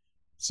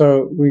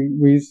 So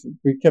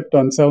we kept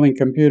on selling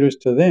computers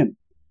to them.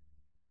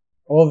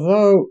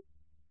 Although,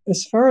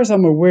 as far as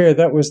I'm aware,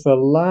 that was the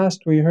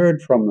last we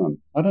heard from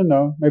them. I don't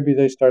know. Maybe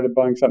they started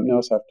buying something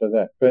else after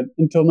that. But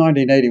until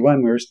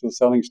 1981, we were still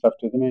selling stuff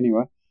to them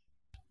anyway.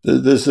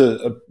 There's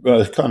a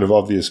kind of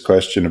obvious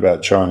question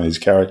about Chinese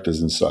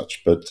characters and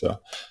such, but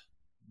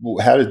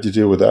how did you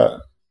deal with that?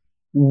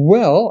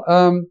 Well,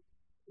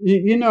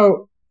 you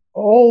know,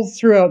 all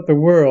throughout the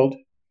world,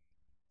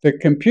 the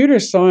computer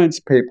science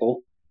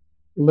people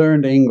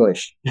learned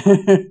English.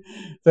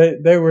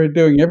 They were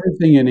doing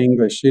everything in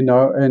English, you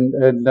know, and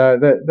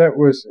that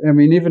was, I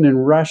mean, even in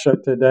Russia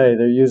today,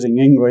 they're using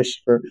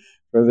English for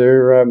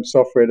their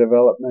software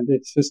development.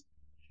 It just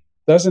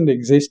doesn't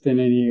exist in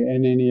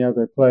any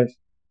other place.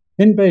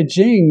 In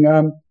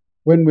Beijing,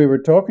 when we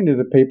were talking to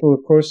the people,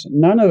 of course,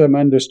 none of them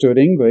understood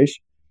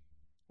English.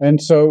 And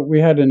so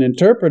we had an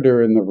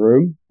interpreter in the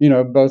room, you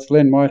know, both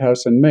Len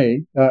Whitehouse and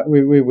me.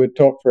 We would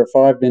talk for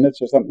 5 minutes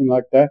or something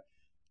like that.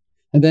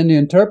 And then the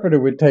interpreter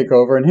would take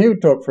over and he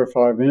would talk for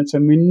 5 minutes.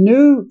 And we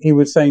knew he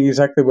was saying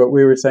exactly what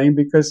we were saying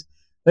because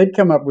they'd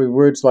come up with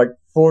words like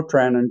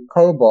Fortran and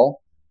COBOL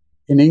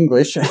in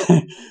English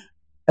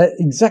at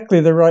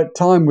exactly the right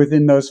time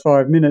within those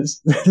 5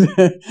 minutes.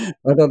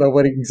 I don't know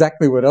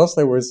exactly what else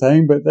they were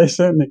saying, but they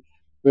certainly,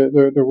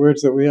 the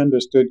words that we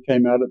understood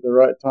came out at the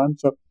right time.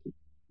 So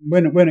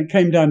when it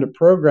came down to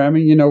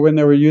programming, you know, when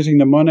they were using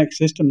the Monex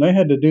system, they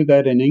had to do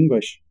that in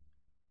English.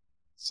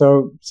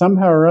 So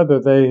somehow or other,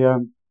 they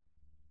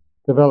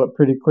developed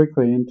pretty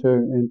quickly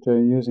into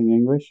using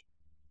English.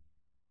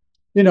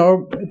 You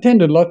know,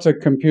 attended lots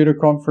of computer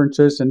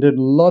conferences and did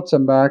lots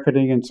of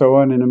marketing and so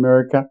on in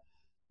America.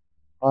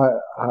 I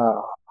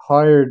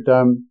hired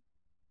a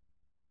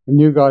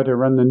new guy to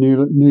run the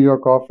New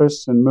York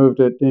office and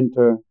moved it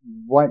into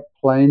White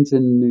Plains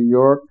in New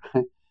York.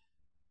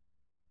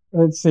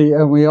 Let's see,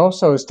 and we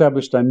also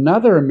established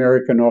another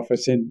American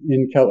office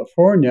in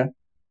California.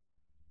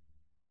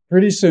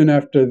 Pretty soon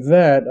after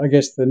that, I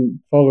guess the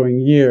following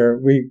year,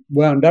 we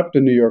wound up the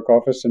New York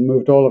office and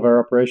moved all of our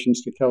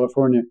operations to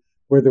California,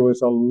 where there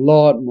was a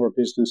lot more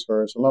business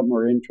for us, a lot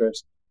more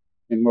interest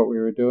in what we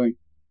were doing.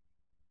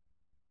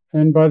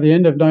 And by the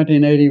end of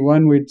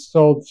 1981, we'd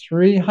sold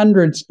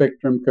 300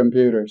 Spectrum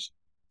computers.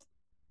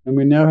 And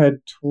we now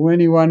had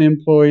 21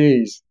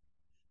 employees.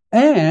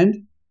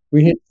 And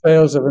we hit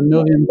sales of $1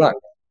 million.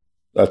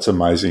 That's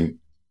amazing.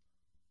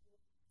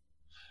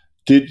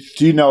 Do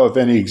you know of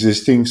any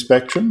existing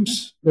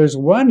Spectrums? There's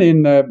one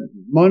in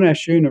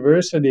Monash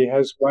University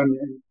has one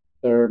in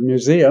their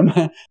museum.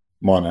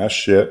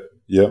 Monash,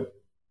 yeah.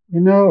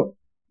 You know,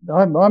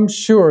 I'm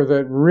sure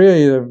that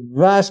really the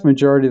vast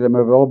majority of them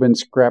have all been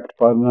scrapped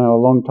by now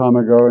a long time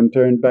ago and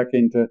turned back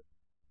into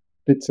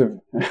bits of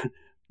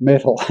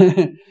metal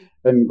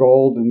and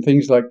gold and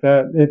things like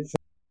that. It's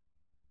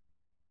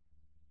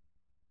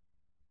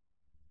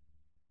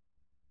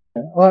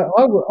I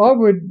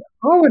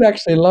would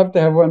actually love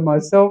to have one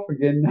myself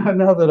again.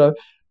 Now that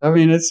I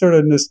mean, it's sort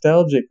of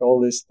nostalgic,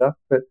 all this stuff.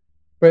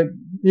 But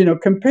you know,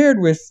 compared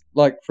with,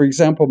 like, for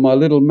example, my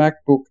little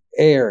MacBook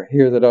Air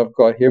here that I've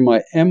got here,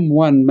 my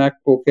M1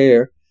 MacBook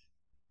Air,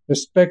 the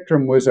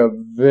Spectrum was a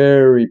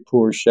very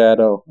poor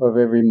shadow of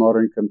every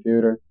modern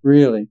computer.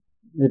 Really,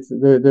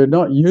 they're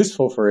not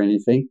useful for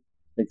anything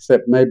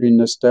except maybe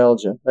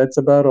nostalgia. That's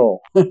about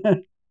all.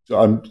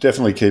 I'm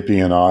definitely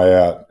keeping an eye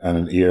out and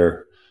an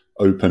ear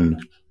open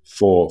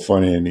for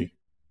any.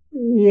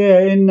 Yeah,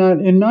 in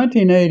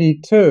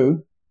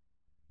 1982,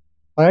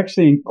 I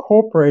actually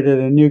incorporated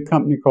a new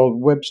company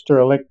called Webster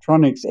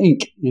Electronics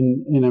Inc.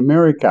 in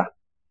America.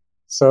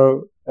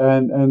 So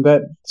and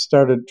that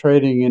started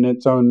trading in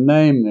its own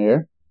name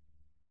there,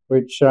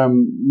 which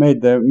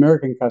made the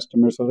American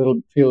customers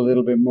feel a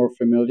little bit more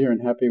familiar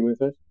and happy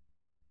with it.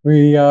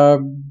 We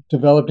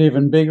developed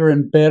even bigger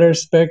and better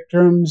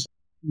Spectrums.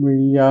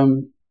 We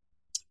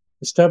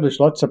established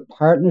lots of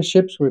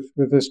partnerships with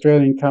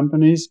Australian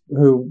companies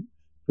who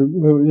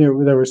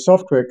there were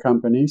software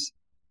companies,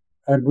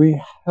 and we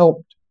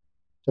helped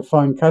to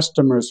find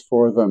customers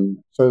for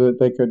them so that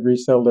they could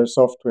resell their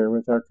software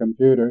with our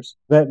computers.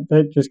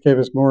 That just gave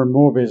us more and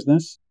more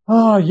business.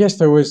 Oh, yes,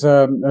 there was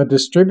a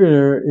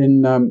distributor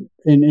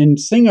in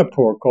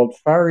Singapore called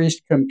Far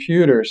East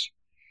Computers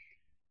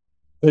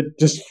that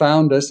just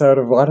found us out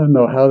of, I don't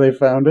know how they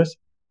found us.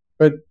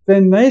 But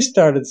then they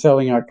started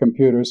selling our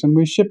computers, and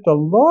we shipped a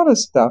lot of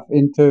stuff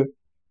into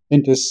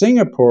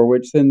Singapore,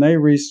 which then they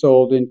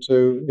resold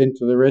into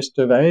the rest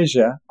of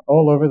Asia,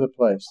 all over the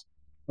place.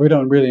 We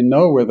don't really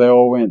know where they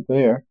all went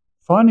there.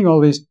 Finding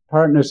all these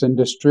partners and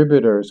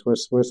distributors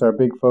was our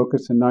big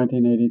focus in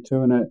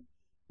 1982,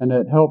 and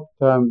it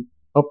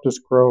helped us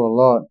grow a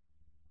lot.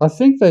 I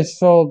think they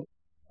sold.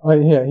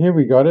 Here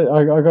we got it.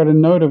 I got a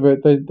note of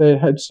it. They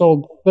had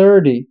sold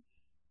 30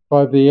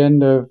 by the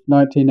end of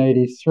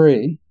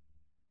 1983.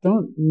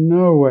 Don't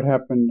know what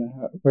happened,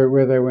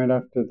 where they went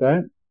after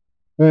that.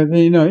 But,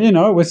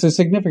 it was a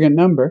significant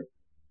number.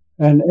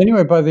 And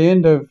anyway, by the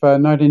end of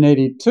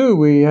 1982,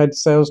 we had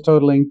sales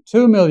totaling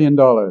 $2 million.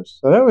 So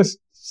that was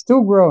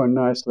still growing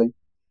nicely,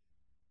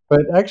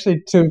 but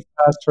actually too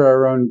fast for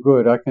our own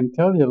good. I can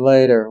tell you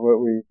later what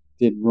we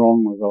did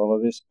wrong with all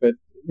of this, but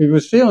it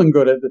was feeling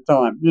good at the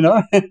time,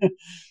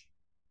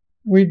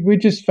 We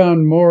just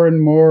found more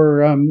and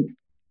more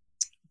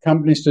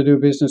companies to do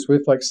business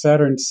with, like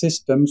Saturn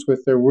Systems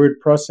with their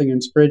word processing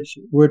and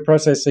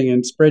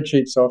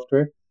spreadsheet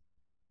software.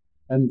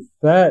 And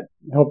that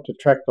helped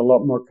attract a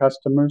lot more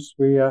customers.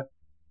 We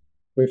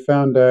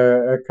found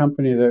a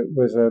company that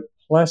was a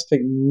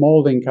plastic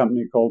molding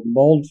company called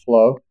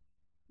Moldflow.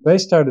 They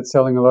started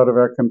selling a lot of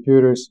our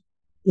computers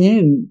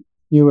in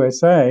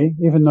USA,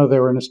 even though they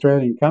were an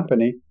Australian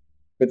company.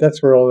 But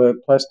that's where all the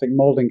plastic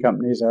molding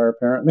companies are,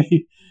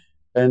 apparently.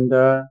 And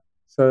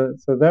so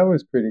that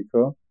was pretty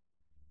cool.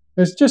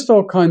 There's just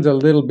all kinds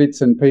of little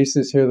bits and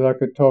pieces here that I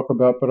could talk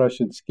about, but I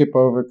should skip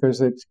over because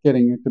it's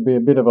getting to be a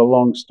bit of a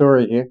long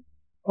story here.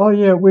 Oh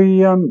yeah,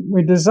 we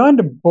designed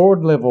a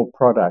board level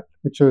product,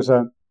 which was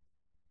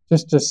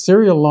just a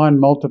serial line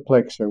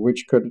multiplexer,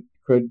 which could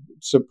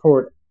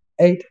support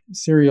 8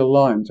 serial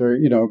lines, or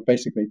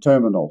basically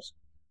terminals,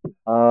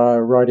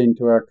 right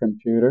into our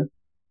computer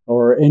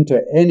or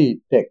into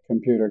any DEC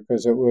computer,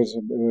 because it was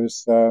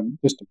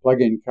just a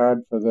plug-in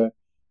card for the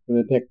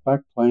DEC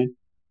backplane.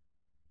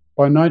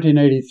 By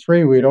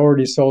 1983, we'd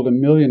already sold $1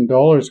 million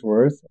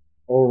worth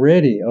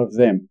already of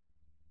them.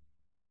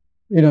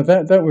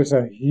 That was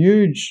a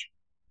huge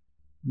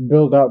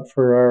build-up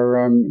for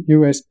our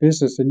U.S.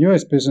 business. And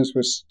U.S. business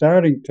was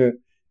starting to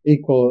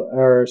equal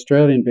our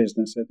Australian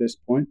business at this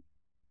point.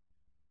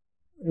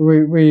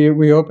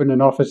 We opened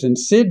an office in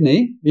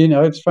Sydney.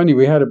 It's funny,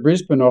 we had a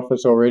Brisbane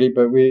office already,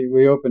 but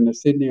we opened a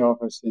Sydney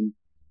office in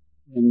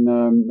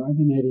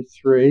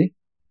 1983.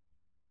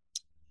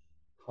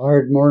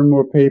 Hired more and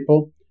more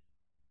people.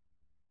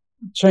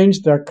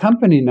 Changed our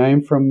company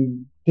name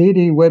from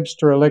D.D.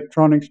 Webster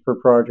Electronics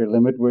Proprietary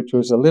Limited, which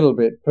was a little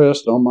bit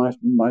personal,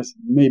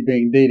 me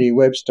being D.D.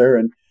 Webster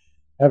and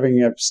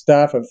having a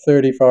staff of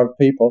 35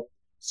 people.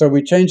 So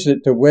we changed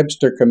it to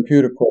Webster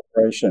Computer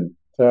Corporation.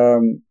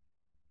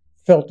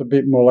 Felt a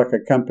bit more like a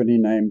company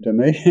name to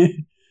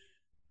me.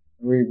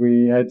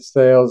 We had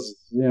sales,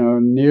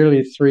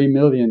 nearly 3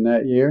 million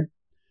that year.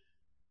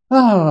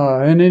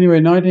 And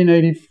anyway,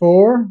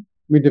 1984.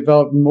 We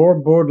developed more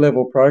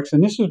board-level products,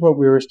 and this is what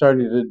we were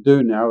starting to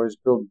do now, is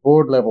build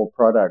board-level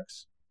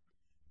products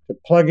to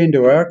plug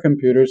into our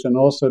computers and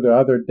also to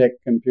other DEC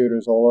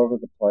computers all over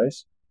the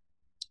place.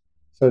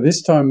 So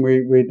this time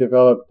we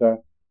developed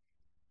a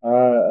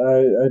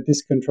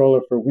disk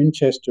controller for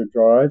Winchester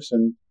drives,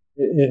 and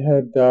it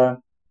had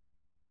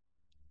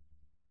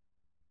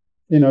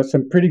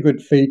some pretty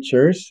good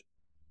features,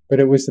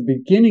 but it was the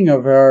beginning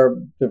of our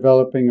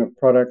developing of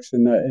products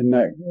in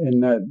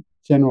that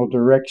general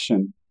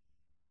direction.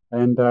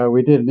 And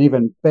we did an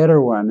even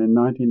better one in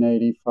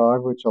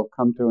 1985, which I'll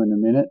come to in a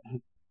minute.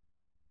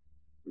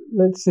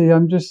 Let's see,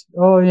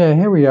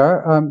 here we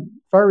are.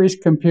 Far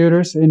East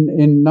Computers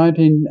in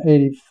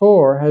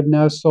 1984 had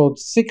now sold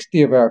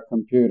 60 of our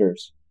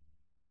computers.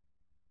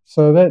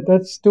 So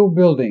that's still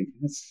building.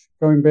 It's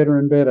going better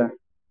and better.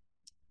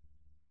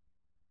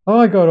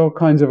 I got all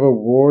kinds of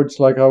awards,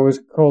 like I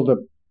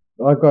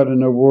got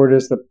an award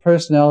as the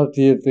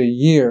Personality of the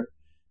Year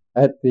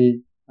at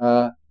the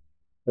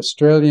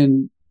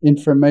Australian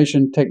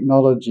Information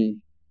Technology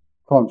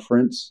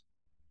Conference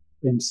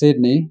in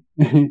Sydney.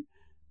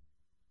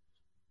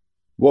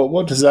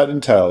 What does that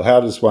entail? How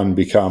does one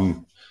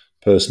become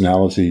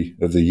Personality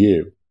of the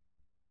Year?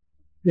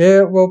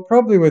 Yeah, well,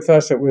 probably with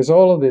us, it was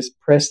all of this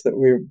press that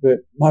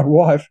my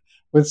wife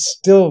was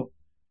still,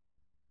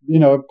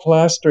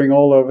 plastering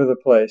all over the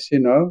place,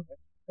 and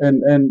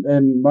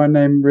my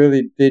name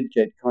really did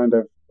get kind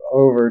of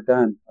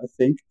overdone, I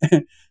think.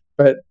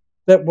 But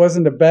that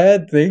wasn't a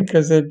bad thing,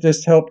 because it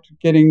just helped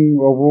getting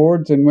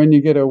awards. And when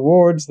you get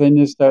awards, then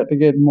you start to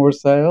get more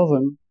sales.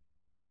 And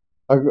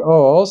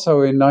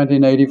also in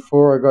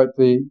 1984, I got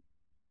the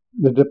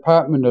the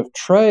Department of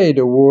Trade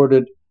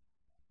awarded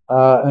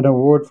an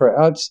award for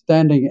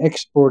outstanding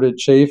export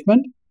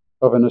achievement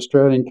of an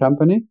Australian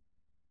company.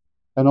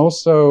 And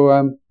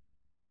also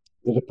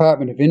the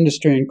Department of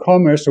Industry and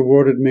Commerce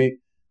awarded me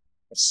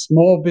a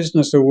Small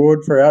Business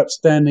Award for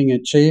outstanding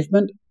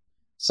achievement.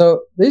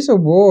 So these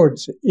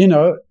awards,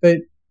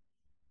 they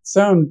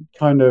sound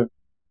kind of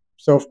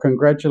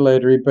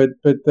self-congratulatory, but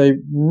they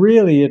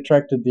really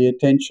attracted the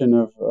attention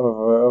of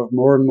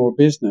more and more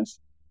business,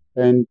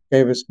 and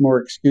gave us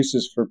more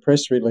excuses for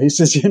press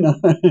releases, and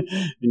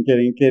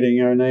getting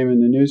our name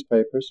in the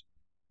newspapers.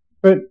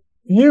 But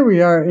here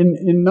we are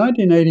in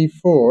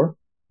 1984,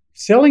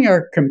 selling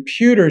our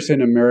computers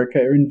in America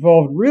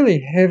involved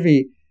really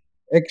heavy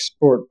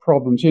export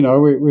problems.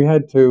 We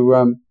had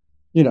to,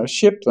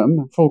 ship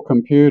them, full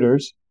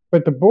computers.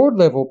 But the board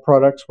level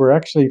products were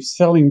actually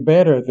selling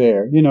better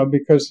there,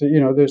 because,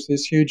 there's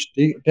this huge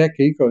DEC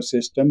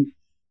ecosystem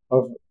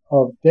of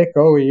DEC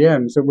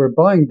OEMs that were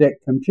buying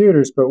DEC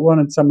computers but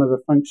wanted some of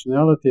the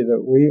functionality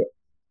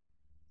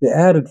the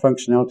added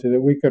functionality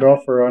that we could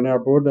offer on our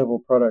board level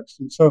products.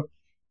 And so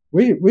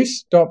we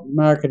stopped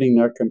marketing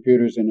our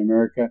computers in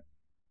America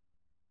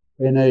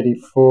in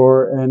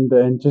 84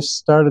 and just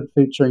started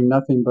featuring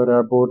nothing but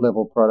our board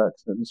level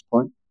products at this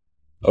point.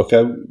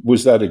 Okay.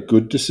 Was that a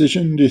good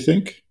decision, do you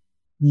think?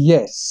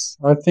 Yes,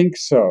 I think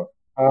so.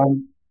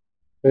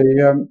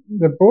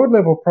 The board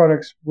level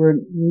products were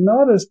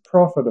not as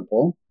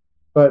profitable,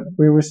 but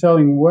we were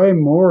selling way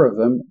more of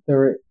them. They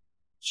were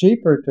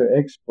cheaper to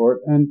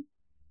export, and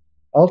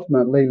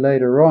ultimately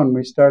later on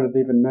we started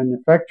even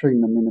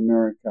manufacturing them in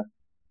America.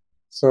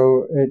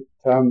 So it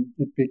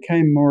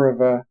became more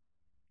of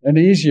an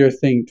easier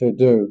thing to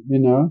do,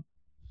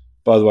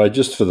 By the way,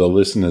 just for the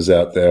listeners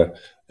out there,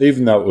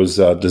 even though it was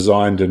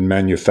designed and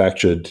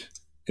manufactured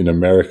in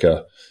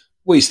America,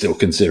 we still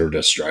consider it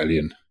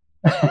Australian.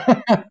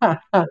 Well,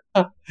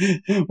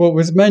 it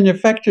was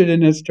manufactured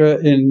in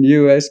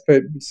US,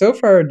 but so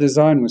far our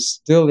design was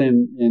still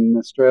in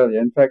Australia.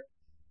 In fact,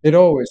 it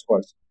always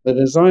was. The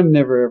design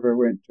never ever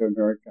went to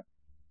America.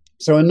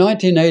 So in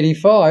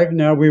 1985,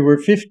 now we were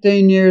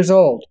 15 years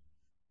old,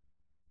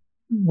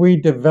 we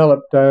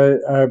developed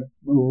a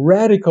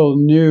radical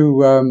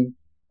new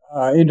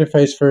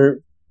interface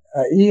for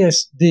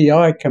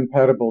ESDI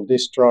compatible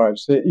disk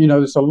drives.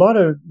 There's a lot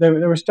of they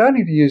were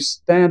starting to use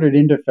standard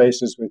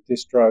interfaces with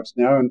disk drives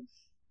now, and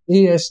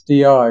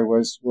ESDI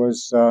was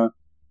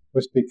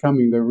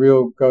becoming the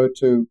real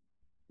go-to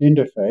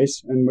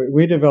interface, and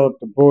we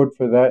developed a board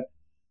for that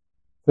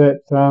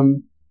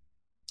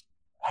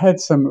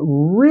had some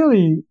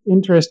really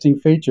interesting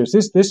features.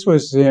 This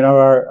was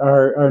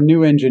our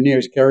new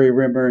engineers, Gary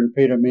Rimmer and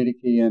Peter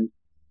Miedeke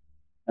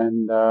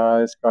and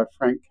this guy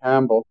Frank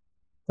Campbell.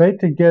 They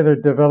together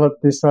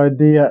developed this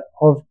idea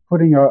of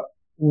putting a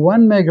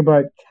 1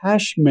 megabyte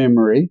cache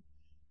memory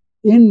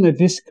in the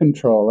disk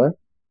controller,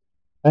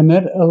 and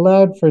that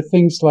allowed for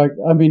things like,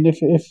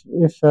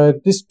 if a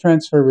disk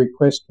transfer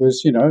request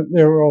was,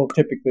 they were all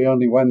typically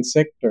only one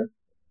sector,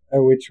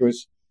 which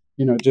was,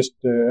 just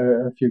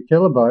a few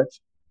kilobytes,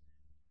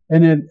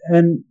 and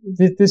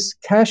this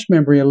cache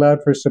memory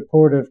allowed for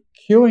support of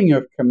queuing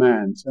of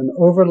commands and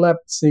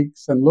overlapped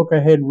seeks and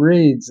look-ahead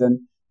reads and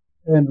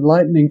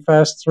lightning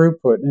fast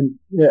throughput. And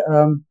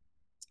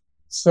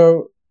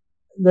so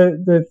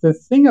the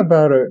thing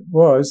about it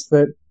was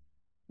that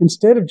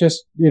instead of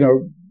just,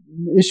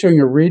 issuing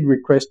a read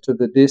request to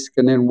the disk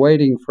and then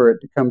waiting for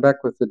it to come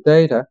back with the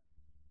data,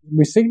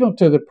 we signaled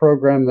to the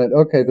program that,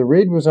 okay, the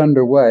read was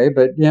underway,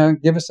 but,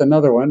 give us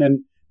another one.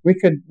 And we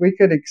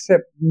could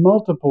accept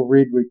multiple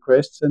read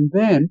requests, and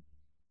then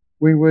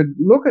we would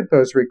look at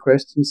those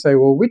requests and say,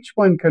 well, which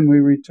one can we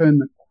return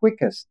the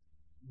quickest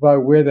by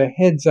where the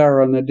heads are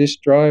on the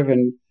disk drive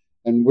and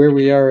where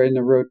we are in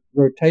the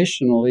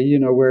rotationally,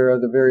 where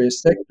the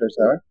various sectors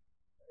are.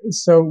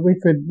 So we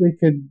could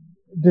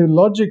do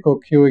logical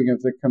queuing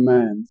of the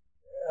commands,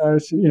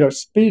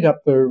 speed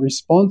up the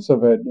response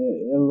of it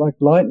like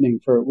lightning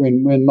for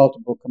when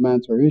multiple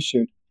commands were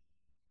issued.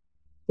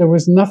 There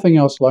was nothing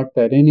else like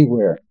that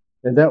anywhere,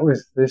 and that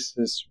was these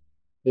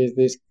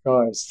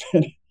guys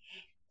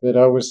that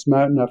I was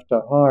smart enough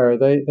to hire.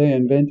 They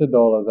invented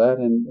all of that,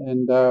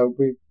 and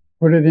we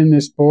put it in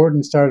this board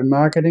and started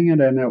marketing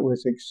it, and it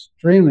was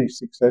extremely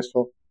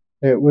successful.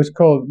 We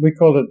called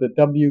it the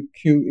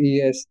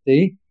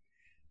WQESD,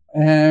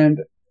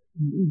 and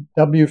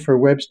W for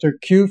Webster,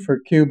 Q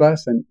for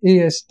QBus, and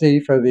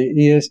ESD for the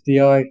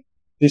ESDI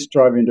disk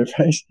drive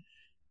interface.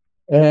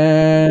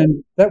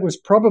 And that was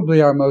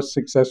probably our most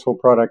successful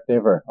product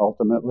ever,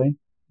 ultimately.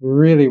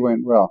 Really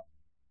went well.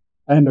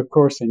 And, of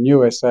course, in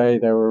USA,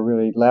 they were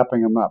really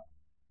lapping them up.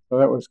 So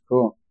that was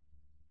cool.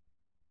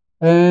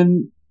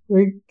 And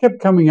we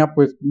kept coming up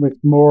with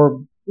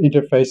more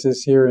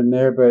interfaces here and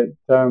there, but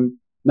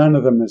none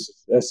of them as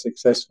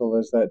successful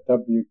as that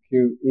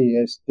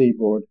WQESD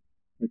board,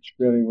 which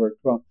really worked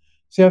well.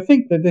 See, I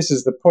think that this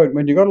is the point.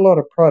 When you've got a lot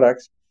of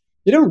products,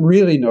 you don't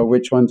really know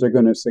which ones are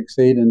going to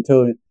succeed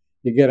until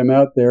you get them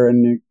out there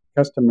and the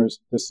customers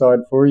decide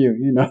for you,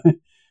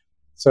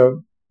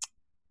 So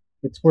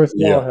It's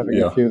worthwhile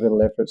having a few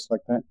little efforts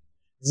like that.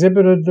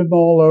 Exhibited them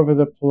all over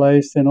the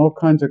place in all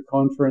kinds of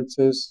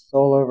conferences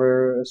all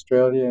over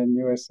Australia and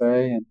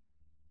USA, and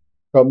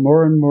got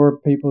more and more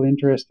people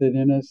interested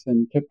in us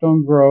and kept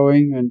on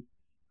growing. And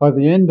by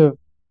the end of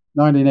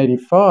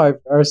 1985,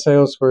 our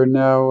sales were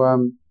now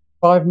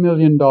 $5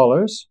 million,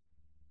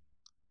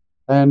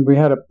 and we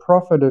had a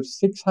profit of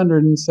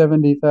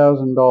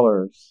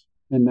 $670,000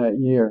 in that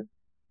year,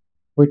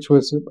 which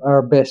was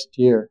our best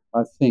year,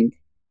 I think.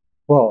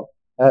 Well,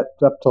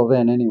 up till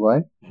then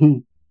anyway.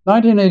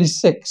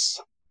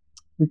 1986,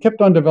 we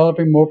kept on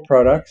developing more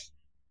products.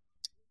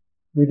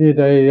 We did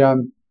a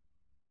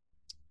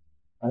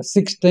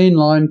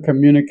 16-line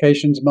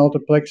communications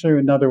multiplexer.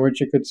 In other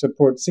words, you could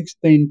support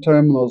 16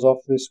 terminals off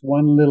this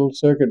one little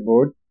circuit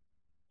board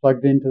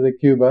plugged into the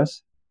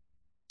Q-bus,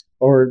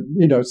 or,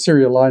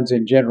 serial lines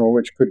in general,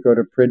 which could go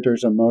to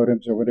printers or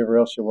modems or whatever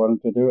else you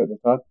wanted to do at the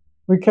time.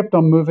 We kept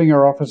on moving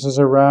our offices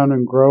around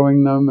and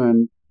growing them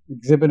and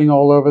exhibiting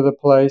all over the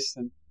place.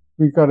 And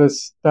we got a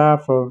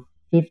staff of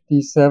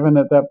 57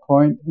 at that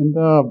point. And,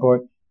 oh boy,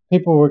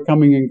 people were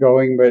coming and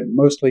going, but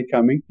mostly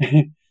coming.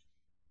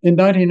 In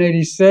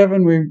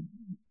 1987, we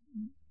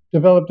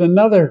developed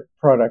another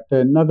product,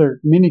 another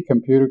mini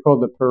computer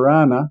called the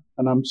Piranha,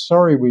 and I'm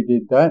sorry we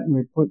did that, and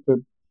we put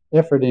the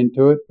effort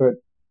into it, but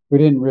we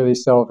didn't really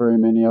sell very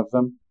many of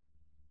them.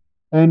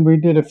 And we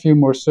did a few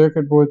more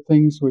circuit board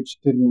things, which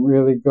didn't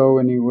really go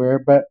anywhere,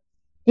 but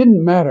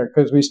didn't matter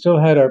because we still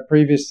had our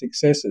previous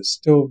successes,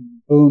 still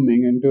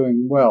booming and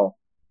doing well.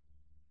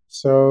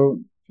 So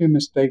a few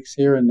mistakes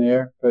here and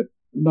there, but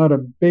not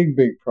a big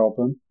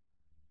problem.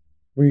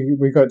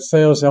 We got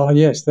sales,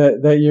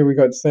 that year we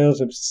got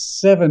sales of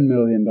 $7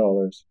 million,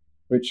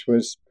 which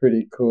was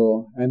pretty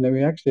cool. And then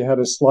we actually had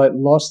a slight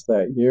loss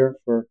that year,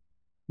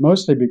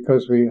 mostly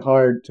because we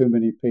hired too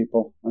many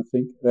people, I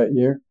think, that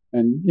year.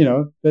 And,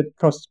 that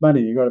costs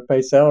money. You got to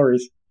pay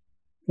salaries.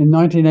 In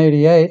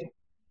 1988,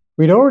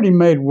 we'd already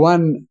made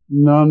one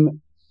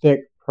non-DEC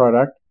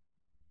product.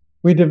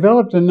 We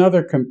developed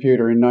another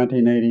computer in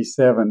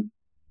 1987,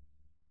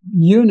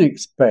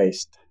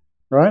 Unix-based,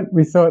 right?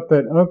 We thought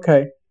that,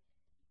 okay,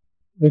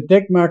 the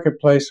DEC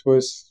marketplace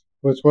was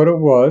what it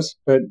was,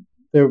 but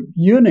the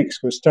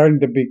Unix was starting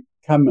to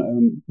become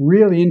a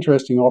really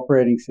interesting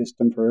operating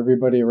system for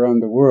everybody around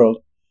the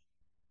world.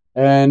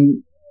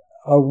 And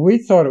we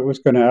thought it was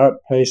going to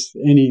outpace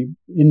any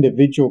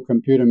individual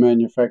computer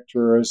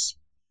manufacturer's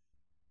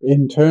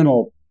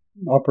internal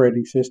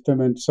operating system.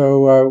 And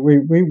so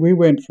we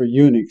went for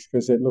Unix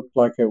because it looked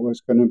like it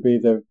was going to be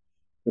the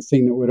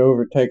thing that would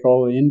overtake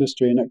all the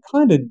industry. And it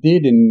kind of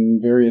did in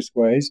various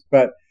ways,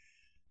 but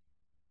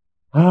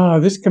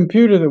this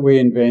computer that we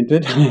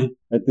invented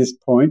at this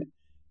point,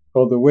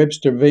 called the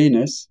Webster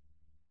Venus,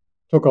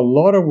 took a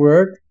lot of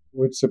work,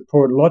 would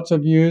support lots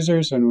of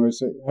users, and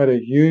had a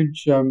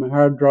huge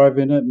hard drive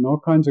in it and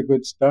all kinds of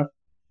good stuff.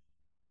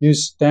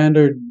 Used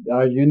standard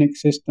Unix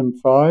System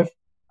 5.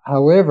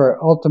 However,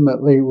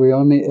 ultimately, we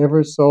only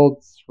ever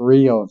sold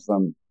 3 of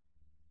them.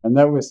 And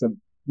that was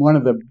one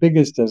of the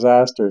biggest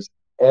disasters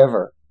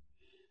ever.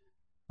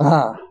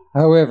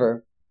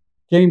 However,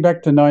 getting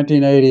back to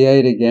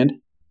 1988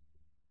 again,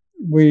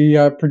 we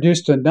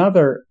produced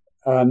another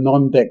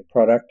non-DEC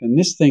product, and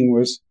this thing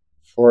was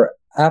for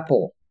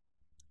Apple.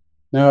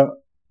 Now,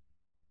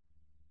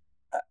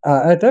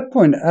 at that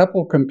point,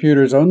 Apple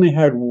computers only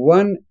had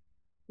one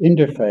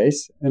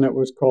interface, and it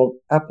was called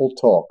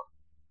AppleTalk.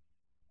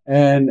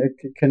 And it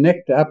could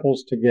connect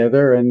apples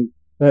together, and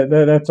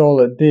that's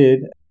all it did.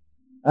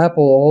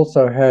 Apple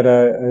also had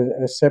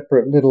a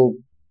separate little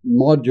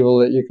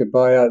module that you could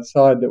buy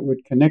outside that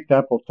would connect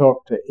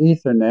AppleTalk to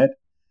Ethernet,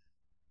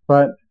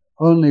 but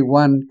only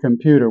one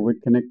computer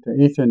would connect to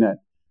Ethernet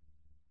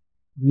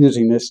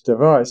using this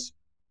device.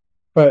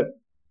 But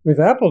with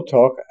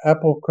AppleTalk,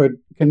 Apple could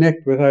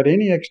connect without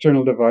any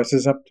external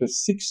devices up to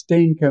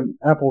 16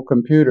 Apple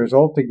computers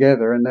all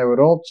together, and they would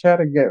all chat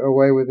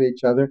away with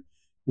each other,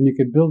 and you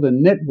could build a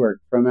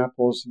network from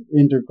Apple's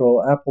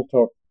integral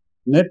AppleTalk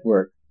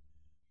network.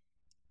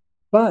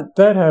 But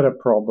that had a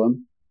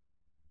problem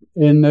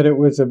in that it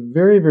was a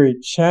very, very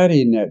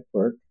chatty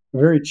network, a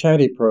very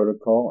chatty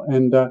protocol,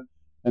 and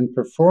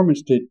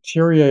performance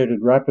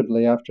deteriorated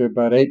rapidly after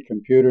about 8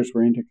 computers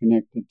were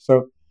interconnected.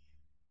 So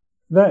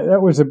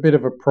that was a bit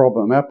of a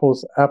problem.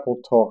 Apple's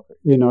AppleTalk,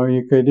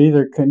 you could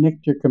either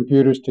connect your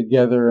computers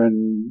together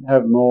and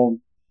have them all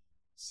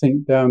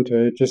sync down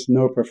to just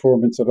no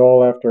performance at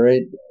all after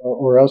 8,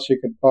 or else you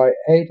could buy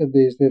 8 of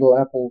these little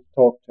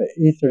AppleTalk to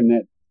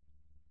Ethernet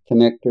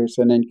connectors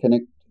and then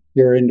connect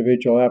your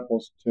individual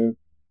apples to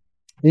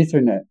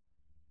Ethernet.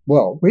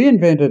 Well, we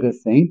invented a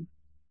thing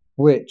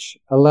which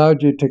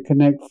allowed you to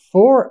connect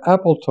 4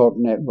 AppleTalk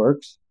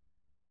networks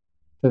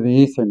to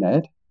the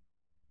Ethernet,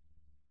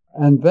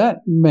 and that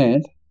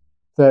meant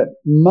that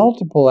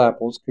multiple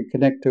apples could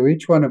connect to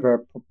each one of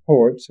our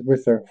ports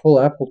with their full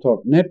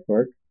AppleTalk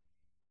network,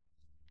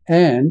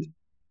 and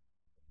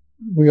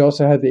we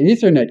also had the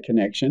Ethernet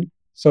connection,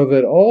 so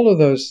that all of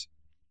those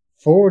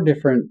 4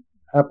 different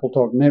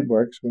AppleTalk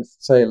networks with,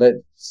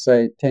 let's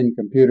say 10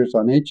 computers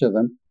on each of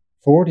them,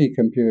 40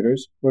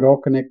 computers would all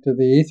connect to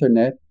the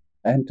Ethernet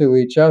and to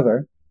each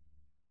other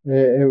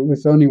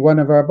with only one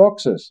of our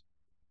boxes.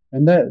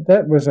 And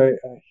that was a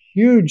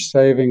huge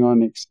saving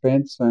on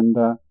expense and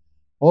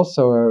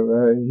also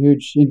a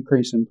huge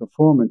increase in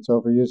performance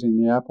over using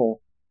the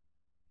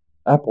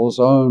Apple's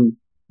own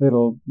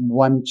little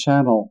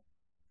one-channel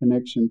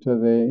connection to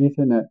the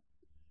Ethernet.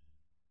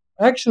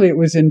 Actually, it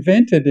was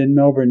invented in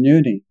Melbourne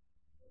Uni.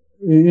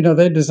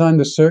 They designed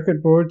the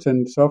circuit boards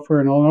and software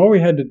and all. And all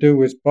we had to do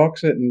was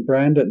box it and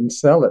brand it and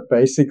sell it,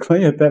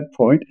 basically, at that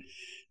point.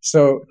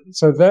 So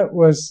that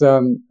was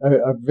a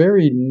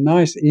very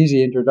nice,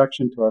 easy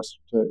introduction to us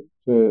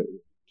to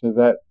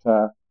that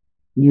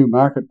new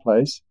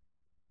marketplace.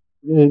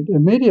 It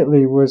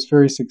immediately was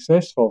very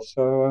successful.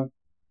 So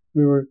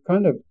we were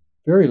kind of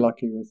very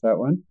lucky with that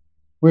one.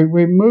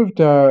 We moved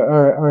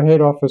our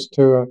head office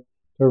to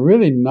a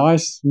really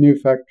nice new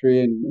factory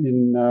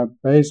in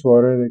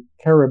Bayswater, the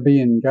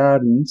Caribbean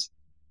Gardens,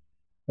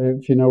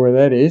 if you know where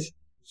that is,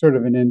 sort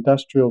of an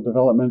industrial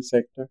development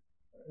sector.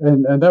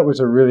 And that was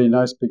a really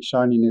nice, big,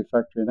 shiny new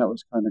factory, and that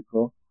was kind of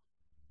cool.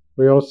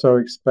 We also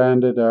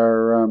expanded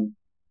our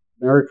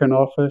American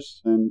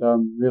office and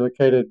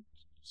relocated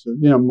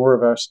more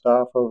of our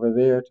staff over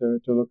there to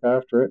look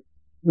after it.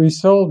 We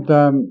sold,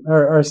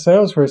 our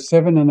sales were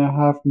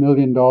 $7.5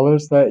 million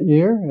that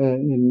year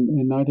in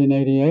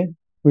 1988.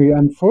 We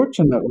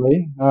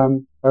unfortunately,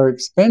 our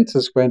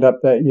expenses went up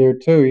that year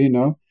too,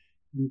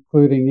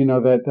 including,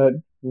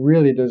 that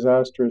really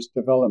disastrous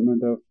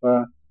development of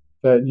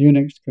that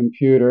Unix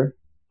computer,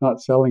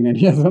 not selling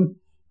any of them,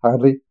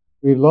 hardly.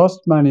 We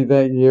lost money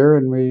that year,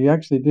 and we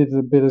actually did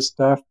a bit of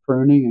staff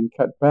pruning and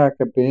cut back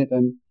a bit,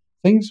 and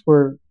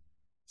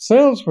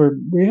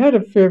we had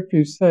a fair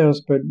few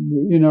sales, but,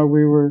 we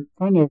were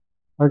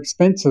our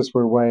expenses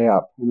were way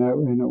up, and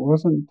it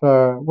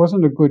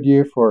wasn't a good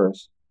year for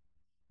us.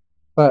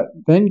 But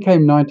then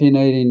came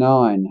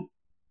 1989.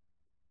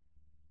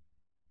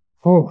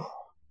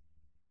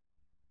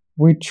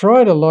 We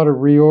tried a lot of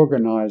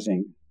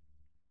reorganizing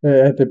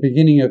at the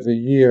beginning of the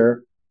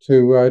year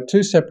to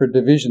two separate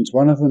divisions,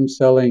 one of them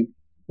selling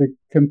the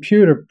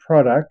computer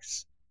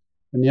products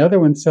and the other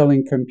one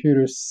selling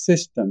computer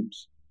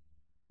systems,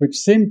 which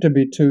seemed to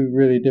be two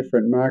really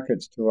different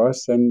markets to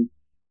us, and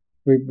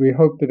we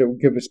hoped that it would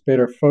give us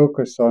better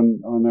focus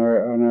on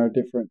our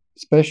different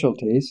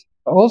specialties.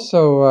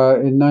 Also,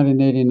 in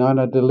 1989,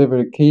 I delivered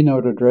a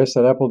keynote address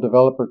at Apple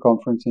Developer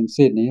Conference in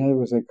Sydney. It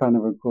was a kind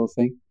of a cool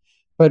thing.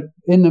 But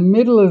by the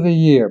middle of the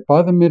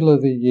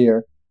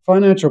year,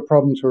 financial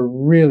problems were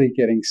really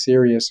getting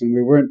serious, and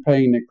we weren't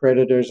paying the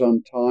creditors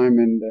on time,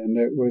 and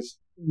it was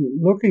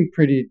looking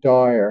pretty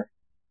dire.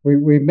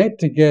 We met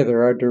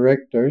together, our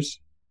directors,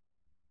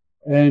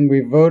 and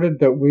we voted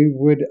that we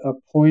would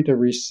appoint a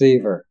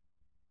receiver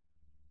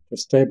to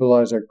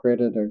stabilize our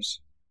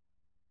creditors.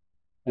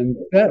 And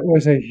that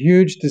was a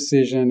huge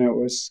decision. It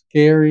was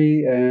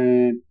scary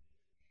and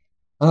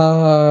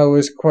it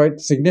was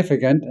quite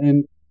significant.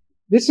 And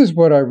this is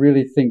what I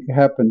really think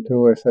happened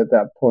to us at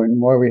that point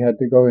and why we had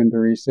to go into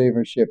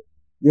receivership.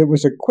 It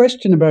was a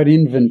question about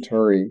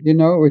inventory,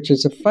 which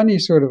is a funny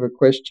sort of a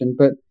question,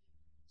 but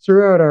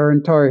throughout our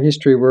entire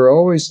history, we're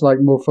always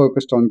more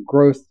focused on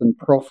growth than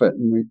profit.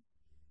 And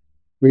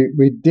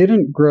we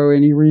didn't grow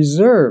any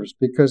reserves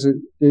because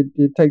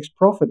it takes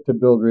profit to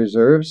build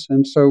reserves.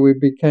 And so we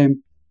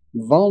became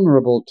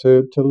vulnerable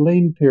to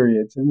lean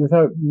periods and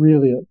without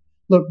really...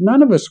 Look,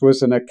 none of us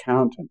was an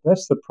accountant.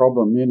 That's the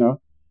problem,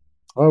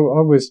 I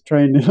was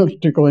trained in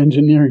electrical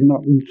engineering,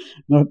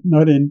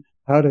 not in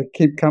how to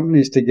keep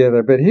companies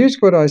together. But here's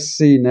what I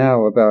see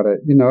now about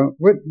it.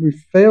 What we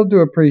failed to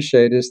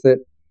appreciate is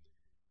that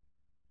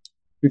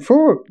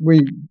before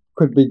we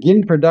could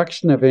begin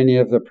production of any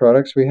of the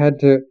products, we had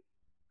to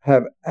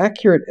have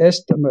accurate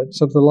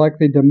estimates of the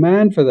likely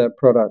demand for that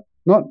product.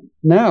 Not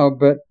now,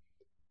 but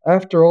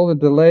after all the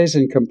delays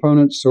in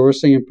component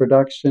sourcing and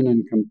production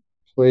and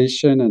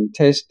completion and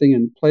testing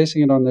and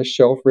placing it on the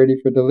shelf ready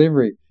for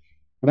delivery.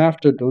 And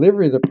after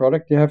delivery of the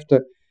product, you have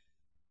to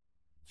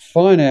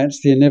finance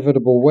the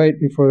inevitable wait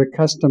before the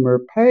customer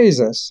pays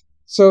us.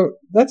 So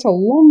that's a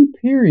long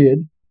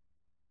period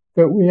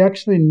that we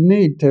actually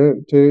need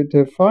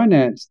to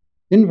finance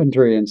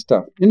inventory and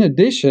stuff. In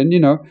addition,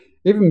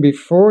 even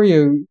before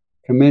you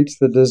commence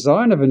the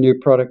design of a new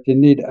product, you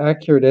need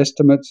accurate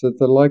estimates of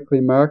the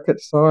likely market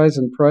size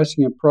and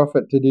pricing and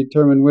profit to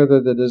determine whether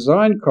the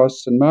design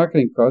costs and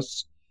marketing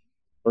costs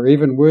are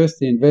even worth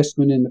the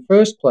investment in the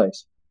first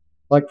place.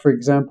 Like, for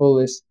example,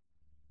 this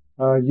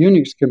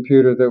Unix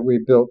computer that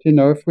we built,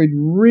 if we'd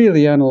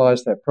really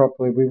analyzed that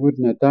properly, we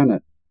wouldn't have done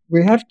it.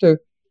 We have to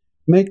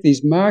make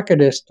these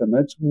market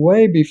estimates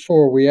way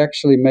before we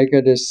actually make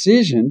a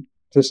decision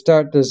to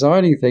start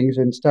designing things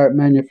and start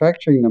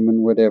manufacturing them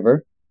and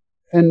whatever.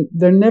 And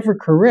they're never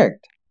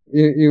correct.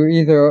 You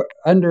either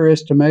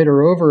underestimate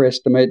or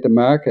overestimate the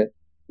market.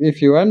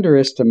 If you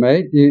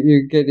underestimate,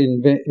 you get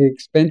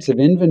expensive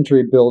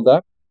inventory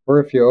buildup, or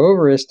if you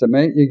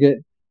overestimate, you get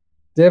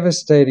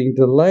devastating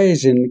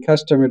delays in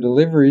customer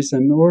deliveries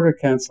and order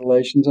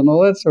cancellations and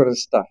all that sort of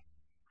stuff.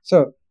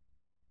 So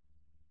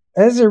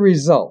as a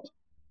result,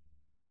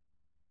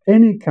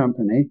 any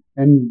company,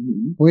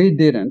 and we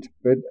didn't,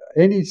 but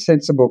any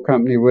sensible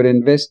company would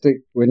invest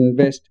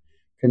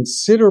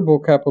considerable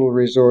capital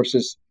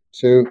resources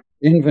to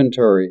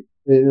inventory,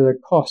 the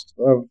cost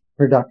of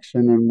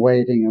production and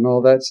waiting and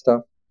all that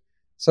stuff.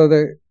 So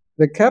the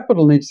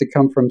capital needs to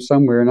come from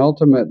somewhere, and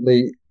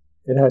ultimately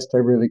it has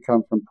to really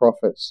come from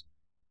profits.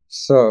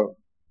 So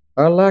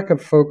our lack of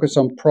focus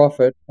on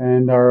profit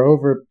and our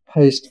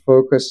overpaced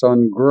focus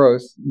on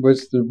growth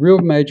was the real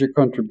major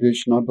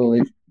contribution, I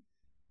believe.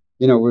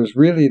 Was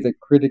really the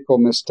critical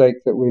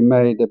mistake that we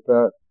made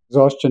about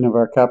exhaustion of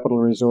our capital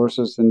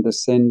resources and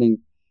descending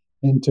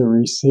into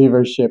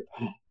receivership.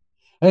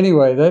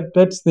 Anyway,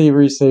 that's the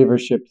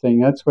receivership thing.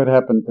 That's what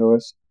happened to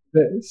us.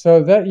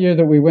 So that year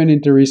that we went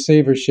into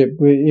receivership,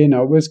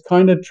 was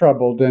kind of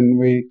troubled, and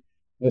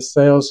the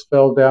sales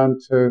fell down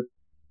to,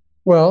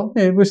 well,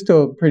 it was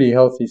still pretty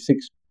healthy,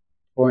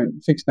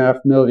 6.5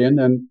 million,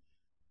 and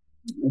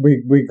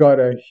we got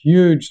a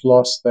huge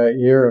loss that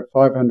year of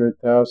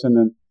 500,000.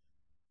 And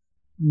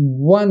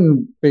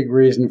one big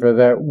reason for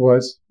that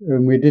was,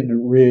 and we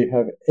didn't really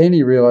have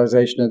any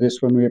realization of this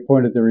when we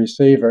appointed the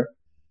receiver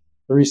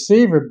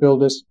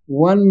billed us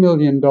 $1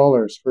 million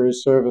for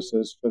his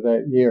services for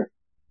that year.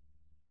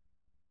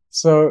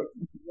 So,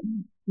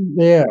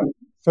 yeah.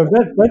 So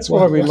that's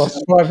why we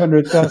lost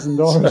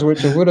 $500,000,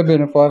 which it would have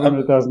been a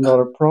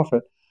 $500,000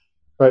 profit.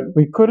 But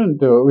we couldn't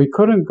do it. We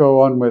couldn't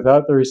go on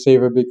without the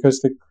receiver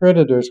because the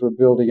creditors were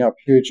building up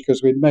huge,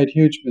 because we'd made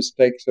huge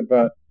mistakes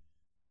about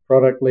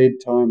product lead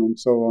time and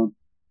so on.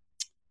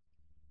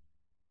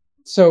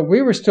 So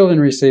we were still in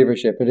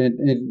receivership, and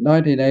in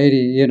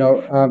 1980,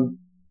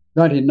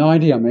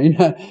 1990, I mean,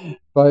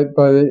 by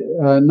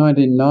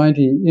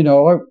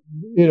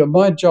 1990,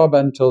 my job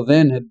until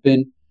then had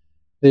been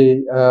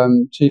the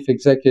chief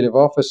executive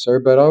officer,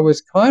 but I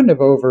was kind of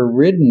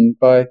overridden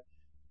by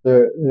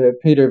the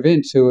Peter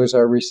Vince, who was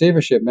our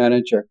receivership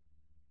manager.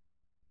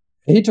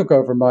 He took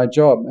over my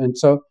job, and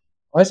so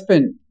I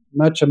spent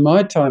much of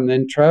my time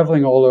then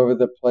traveling all over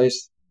the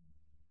place,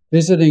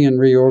 visiting and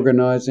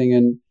reorganizing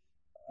and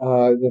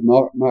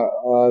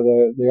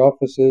the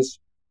offices,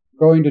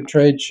 going to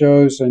trade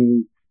shows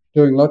and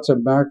doing lots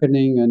of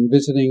marketing and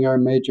visiting our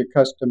major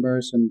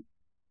customers and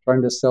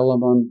trying to sell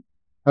them on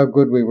how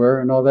good we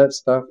were and all that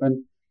stuff.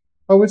 And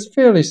I was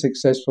fairly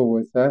successful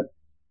with that.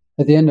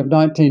 At the end of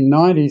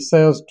 1990,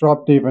 sales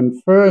dropped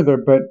even further,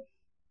 but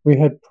we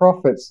had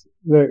profits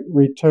that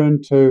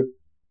returned to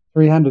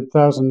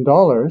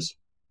 $300,000,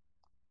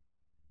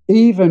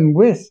 even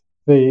with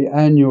the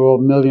annual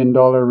 $1 million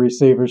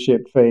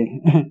receivership fee.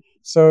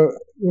 So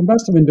we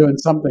must have been doing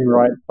something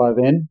right by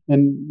then.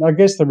 And I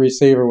guess the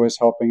receiver was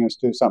helping us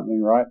do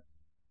something right.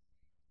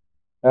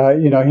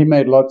 He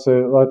made lots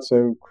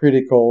of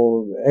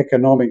critical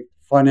economic,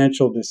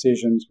 financial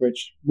decisions,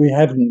 which we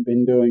hadn't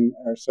been doing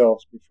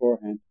ourselves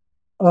beforehand.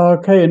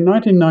 Okay, in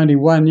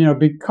 1991,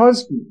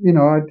 because,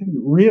 I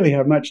didn't really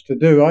have much to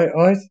do,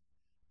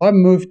 I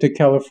moved to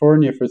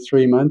California for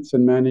 3 months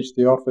and managed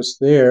the office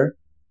there,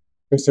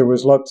 because there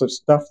was lots of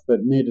stuff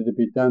that needed to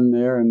be done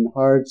there, and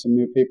hired some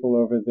new people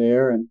over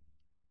there. And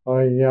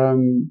I,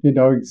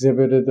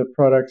 exhibited the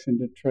products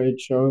into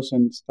trade shows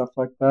and stuff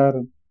like that,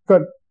 and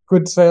got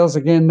good sales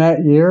again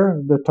that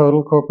year. The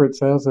total corporate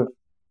sales of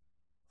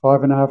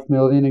 $5.5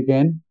 million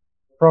again.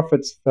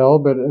 Profits fell,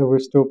 but it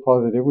was still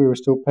positive. We were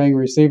still paying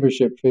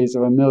receivership fees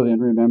of $1 million,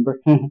 remember?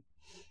 Then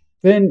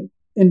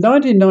in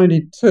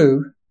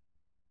 1992,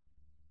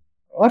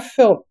 I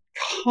felt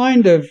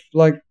kind of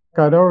like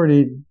I'd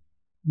already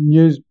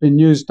been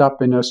used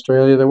up in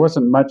Australia. There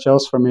wasn't much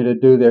else for me to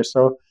do there.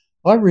 So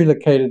I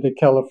relocated to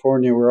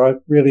California, where I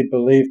really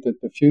believed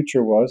that the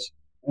future was,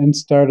 and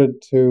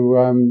started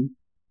to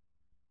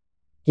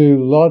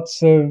do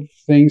lots of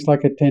things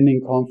like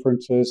attending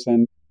conferences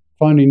and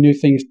finding new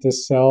things to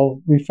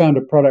sell. We found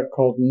a product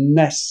called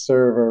Nest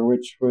Server,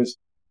 which was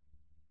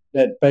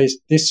that base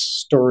disk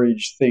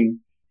storage thing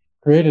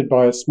created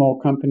by a small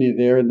company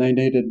there, and they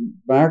needed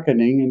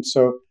marketing. And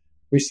so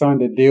we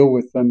signed a deal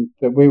with them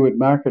that we would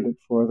market it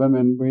for them,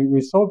 and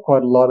we sold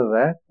quite a lot of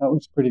that. That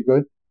was pretty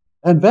good.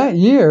 And that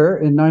year,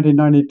 in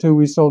 1992,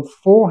 we sold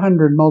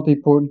 400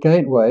 multi-port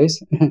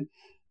gateways.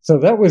 So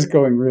that was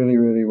going really,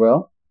 really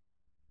well.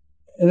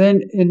 And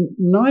then in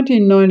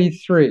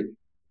 1993,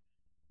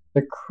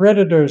 the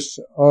creditors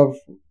of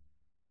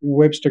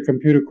Webster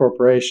Computer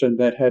Corporation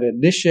that had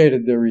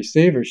initiated the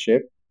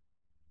receivership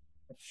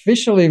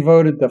officially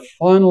voted to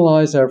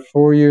finalize our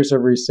 4 years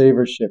of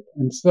receivership.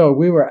 And so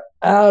we were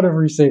out of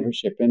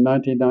receivership in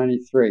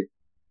 1993.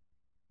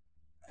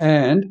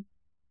 And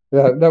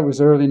that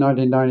was early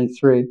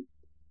 1993.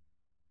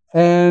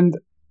 And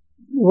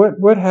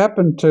what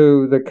happened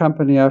to the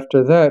company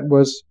after that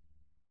was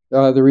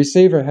the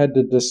receiver had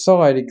to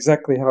decide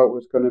exactly how it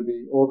was going to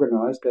be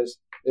organized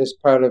as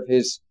part of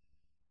his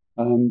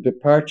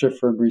departure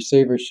from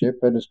receivership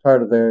and as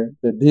part of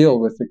the deal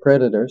with the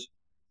creditors.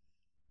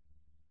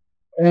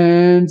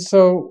 And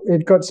so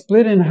it got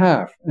split in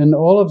half, and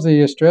all of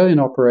the Australian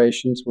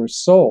operations were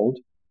sold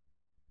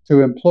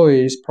to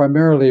employees,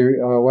 primarily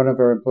one of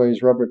our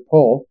employees, Robert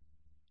Paul,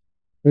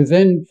 who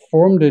then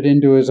formed it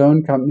into his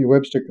own company,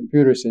 Webster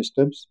Computer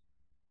Systems.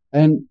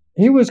 And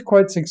he was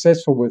quite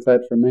successful with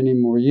that for many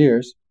more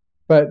years.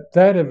 But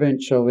that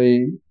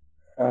eventually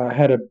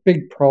had a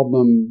big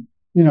problem,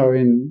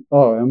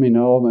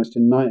 almost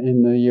in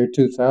the year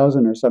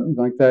 2000 or something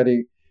like that.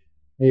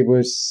 He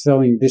was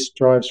selling disk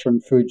drives from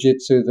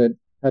Fujitsu that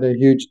had a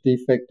huge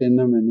defect in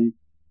them, and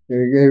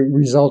it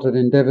resulted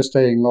in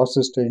devastating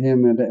losses to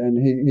him, and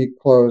he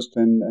closed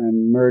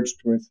and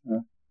merged with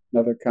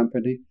another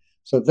company.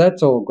 So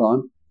that's all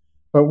gone.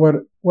 But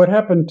what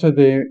happened to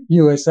the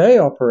USA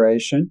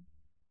operation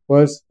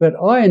was that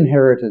I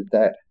inherited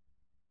that.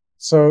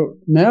 So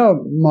now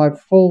my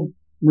full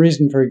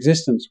reason for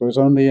existence was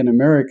only in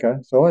America,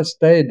 so I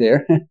stayed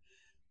there.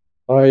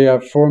 I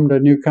formed a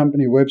new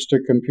company, Webster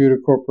Computer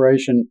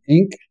Corporation,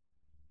 Inc.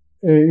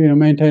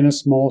 Maintain a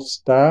small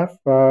staff.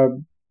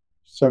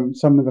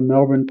 Some of the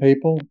Melbourne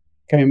people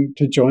came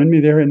to join me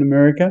there in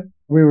America.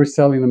 We were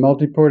selling the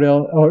multiport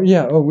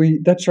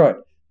that's right.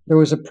 There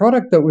was a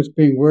product that was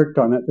being worked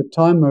on at the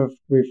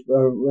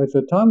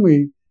time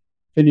we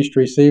finished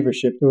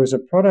receivership. There was a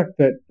product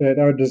that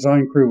our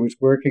design crew was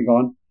working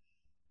on,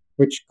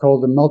 which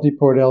called the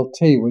Multiport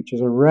LT, which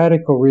is a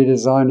radical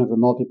redesign of the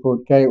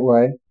multiport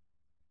gateway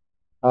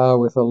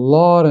with a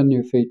lot of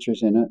new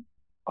features in it.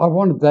 I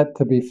wanted that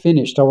to be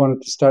finished. I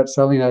wanted to start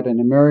selling that in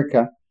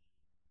America.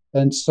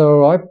 And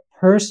so I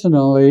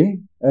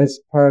personally, as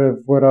part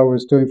of what I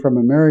was doing from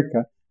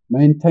America,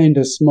 maintained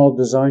a small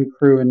design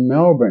crew in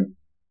Melbourne,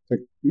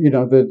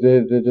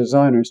 the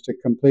designers to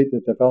complete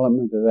the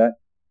development of that,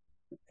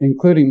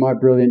 including my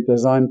brilliant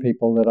design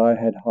people that I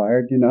had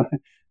hired,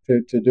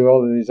 to do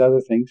all of these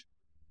other things.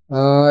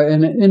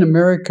 And in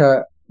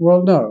America,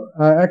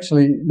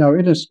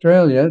 in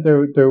Australia,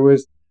 there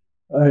was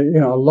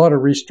a lot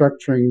of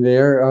restructuring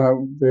there.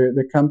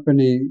 The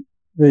company,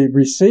 the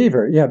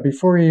receiver,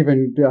 before he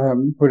even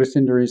put us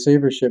into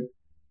receivership,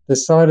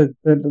 decided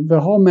that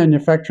the whole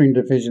manufacturing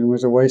division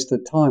was a waste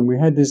of time. We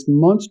had this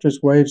monstrous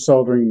wave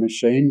soldering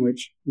machine,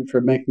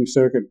 for making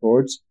circuit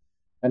boards,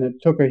 and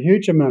it took a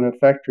huge amount of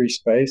factory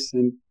space,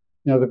 and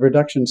the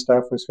production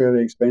staff was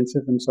fairly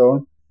expensive and so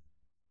on.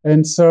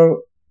 And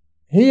so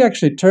he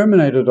actually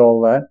terminated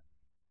all that,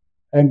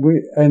 and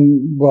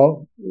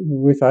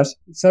with us,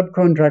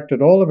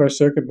 subcontracted all of our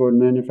circuit board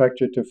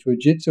manufacture to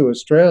Fujitsu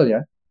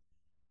Australia.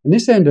 And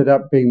this ended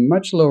up being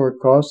much lower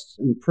costs,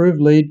 improved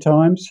lead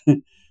times,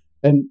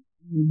 and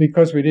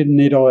because we didn't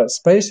need all that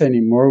space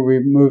anymore, we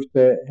moved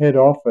the head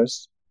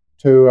office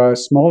to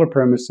smaller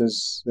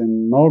premises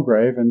in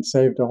Mulgrave and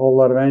saved a whole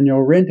lot of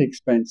annual rent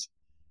expense.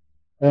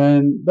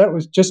 And that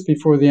was just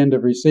before the end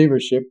of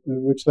receivership,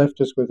 which left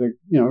us with a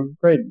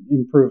great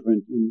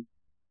improvement in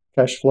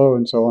cash flow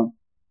and so on.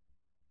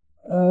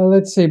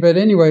 Let's see. But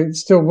anyway,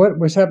 still, what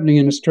was happening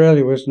in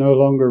Australia was no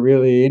longer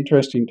really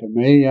interesting to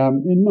me.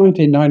 In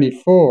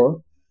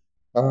 1994,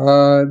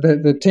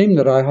 the team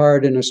that I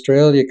hired in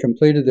Australia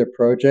completed their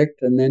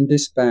project and then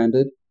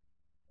disbanded.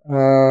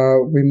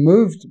 We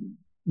moved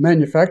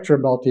manufacturer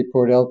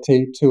Multiport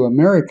LT to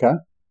America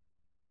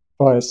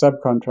via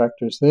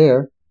subcontractors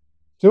there,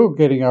 still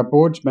getting our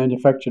boards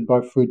manufactured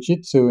by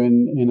Fujitsu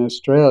in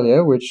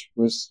Australia, which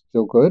was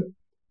still good.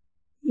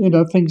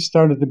 Things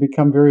started to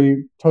become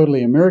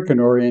totally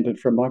American-oriented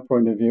from my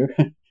point of view.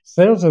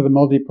 Sales of the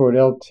Multiport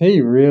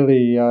LT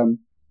really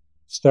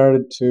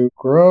started to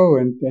grow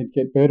and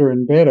get better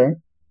and better.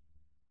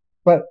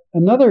 But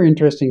another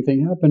interesting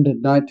thing happened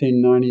in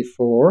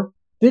 1994.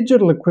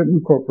 Digital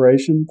Equipment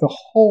Corporation, the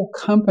whole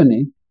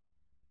company,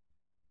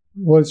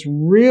 was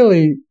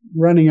really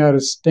running out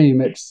of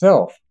steam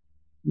itself.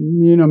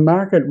 The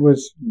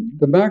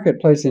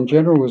marketplace in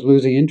general was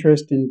losing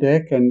interest in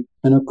DEC, and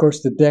of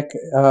course the DEC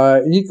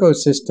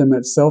ecosystem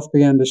itself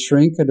began to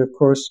shrink, and of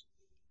course,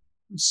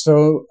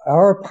 so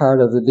our part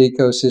of the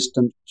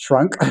ecosystem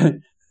shrunk.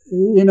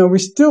 We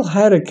still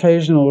had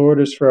occasional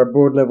orders for our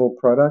board level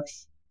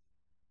products,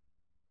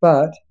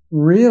 but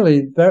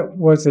really that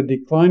was a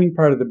declining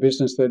part of the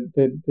business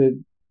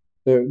that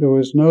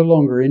was no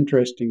longer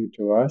interesting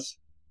to us.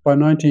 By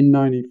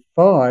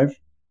 1995,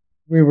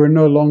 we were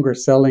no longer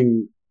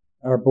selling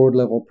our board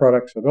level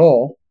products at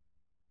all.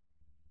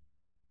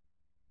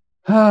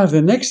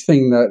 The next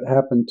thing that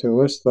happened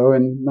to us, though,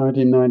 in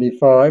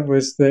 1995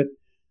 was that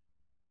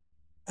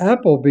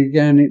Apple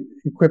began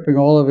equipping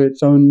all of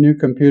its own new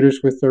computers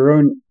with their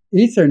own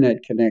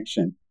Ethernet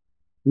connection.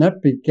 And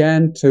that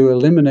began to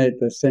eliminate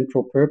the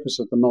central purpose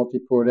of the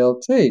Multiport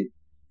LT,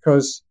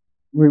 because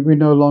we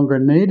no longer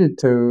needed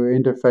to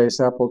interface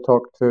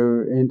AppleTalk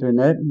to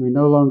Internet. We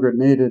no longer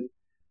needed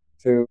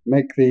to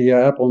make the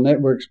Apple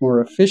networks more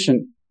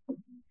efficient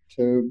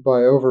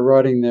by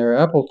overriding their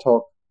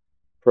AppleTalk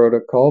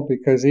protocol,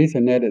 because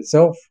Ethernet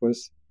itself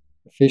was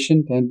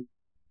efficient and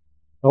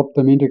helped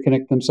them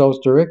interconnect themselves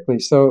directly.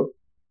 So,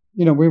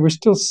 we were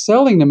still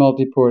selling the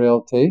Multiport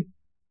LT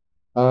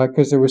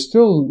because there were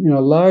still,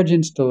 large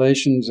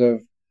installations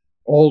of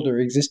older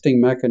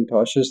existing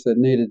Macintoshes that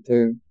needed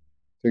to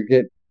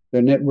get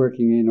their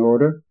networking in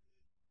order.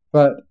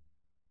 But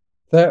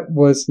that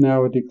was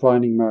now a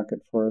declining market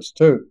for us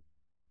too.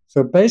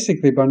 So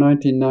basically by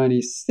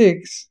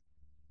 1996,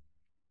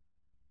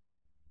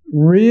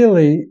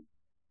 really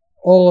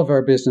all of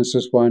our business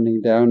was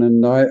winding down,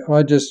 and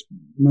I just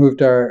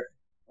moved our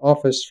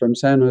office from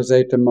San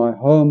Jose to my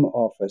home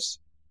office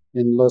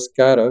in Los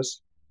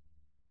Gatos.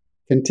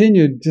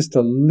 Continued just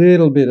a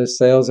little bit of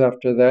sales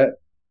after that,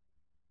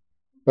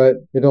 but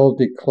it all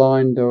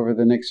declined over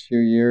the next few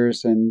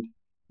years and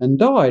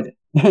died.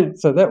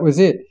 So that was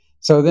it.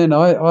 So then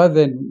I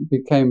then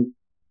became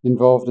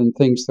involved in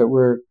things that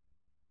were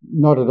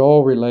not at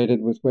all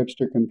related with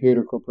Webster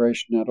Computer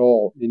Corporation at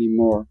all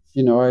anymore.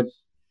 I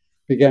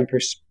began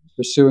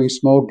pursuing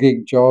small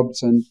gig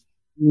jobs and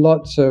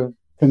lots of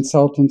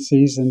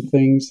consultancies and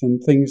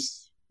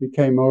things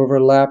became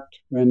overlapped,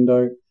 and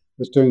I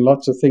was doing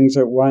lots of things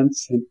at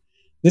once, and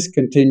this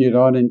continued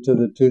on into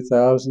the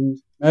 2000s.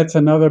 That's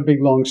another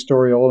big long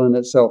story all in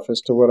itself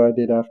as to what I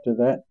did after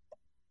that,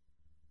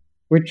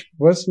 which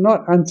was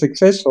not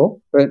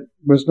unsuccessful, but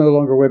was no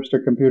longer Webster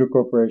Computer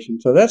Corporation.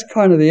 So that's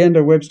kind of the end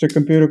of Webster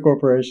Computer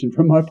Corporation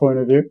from my point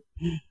of view.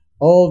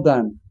 All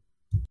done.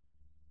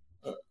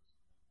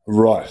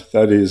 Right.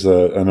 That is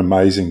an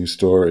amazing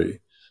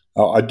story.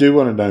 I do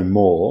want to know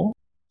more.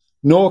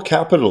 Nor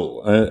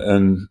Capital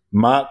and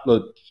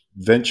Martlet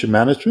Venture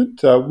Management,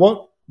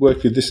 what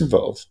work did this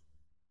involve?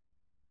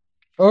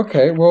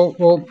 Okay, well,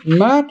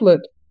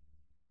 Martlet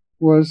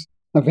was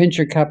a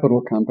venture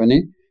capital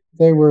company.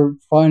 They were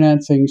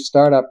financing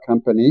startup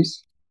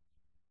companies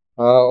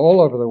all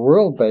over the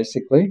world,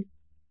 basically.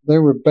 They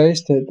were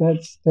based at that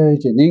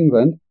stage in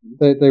England.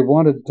 They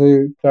wanted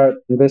to start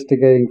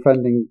investigating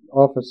funding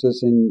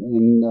offices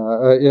in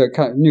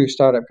new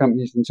startup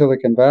companies in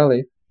Silicon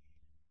Valley.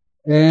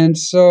 And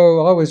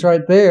so I was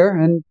right there,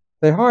 and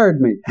they hired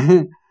me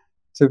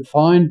to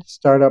find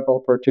startup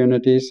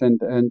opportunities and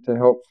to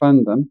help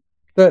fund them.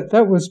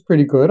 That was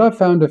pretty good. I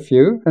found a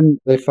few, and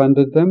they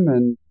funded them.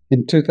 And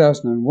in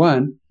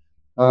 2001,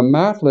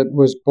 Martlet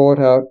was bought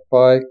out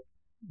by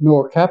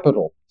Nor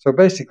Capital. So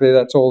basically,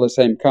 that's all the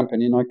same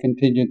company, and I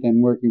continued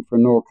then working for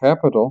Nor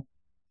Capital.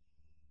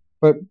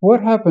 But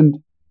what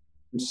happened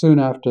soon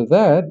after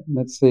that,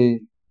 let's see,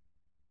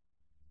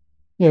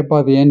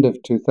 by the end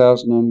of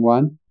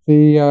 2001,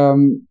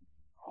 the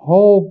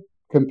whole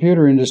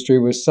computer industry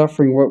was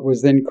suffering what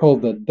was then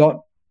called the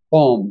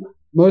dot-bomb.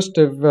 Most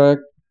of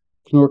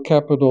Nor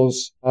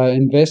Capital's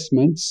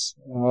investments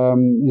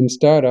in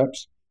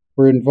startups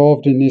were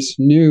involved in this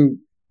new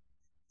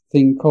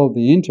thing called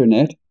the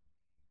Internet.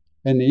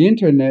 And the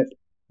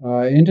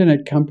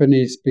Internet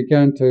companies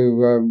began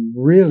to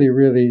really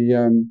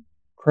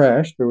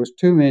crash. There was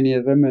too many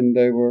of them, and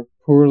they were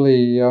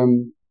poorly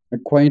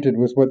acquainted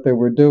with what they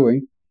were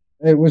doing.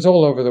 It was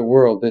all over the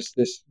world, this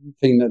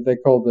thing that they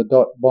called the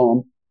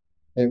dot-bomb.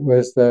 It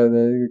was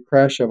the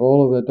crash of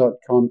all of the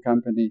dot-com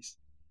companies.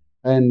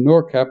 And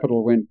Nor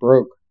Capital went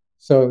broke.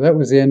 So that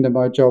was the end of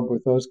my job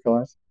with those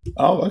guys.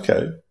 Oh,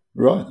 okay.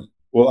 Right.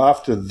 Well,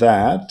 after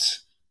that,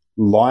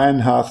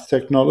 Lionhearth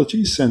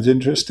Technologies sounds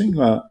interesting.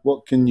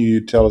 What can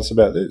you tell us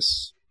about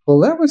this? Well,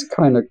 that was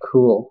kind of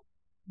cool.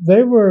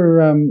 They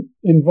were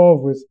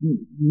involved with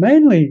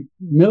mainly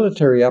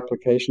military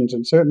applications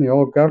and certainly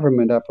all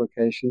government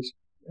applications.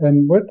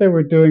 And what they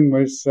were doing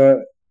was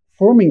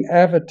forming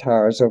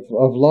avatars of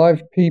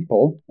live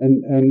people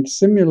and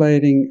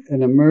simulating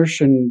an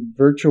immersion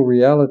virtual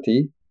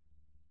reality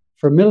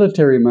for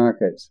military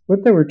markets.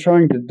 What they were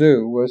trying to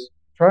do was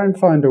try and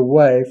find a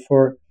way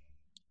for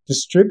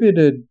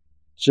distributed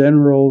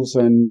generals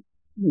and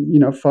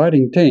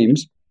fighting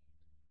teams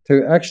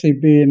to actually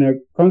be in a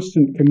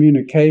constant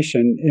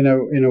communication in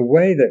a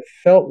way that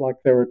felt like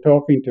they were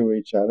talking to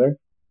each other.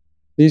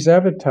 These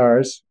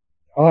avatars,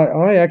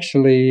 I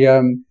actually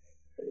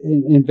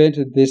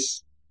invented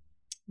these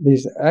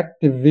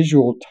active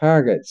visual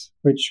targets,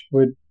 which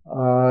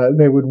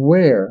they would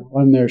wear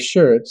on their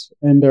shirts,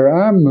 and their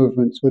arm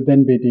movements would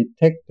then be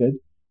detected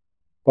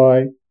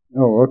by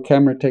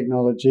camera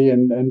technology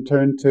and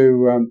turn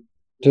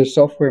to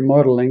software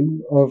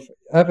modeling of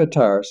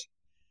avatars.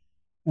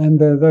 And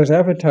those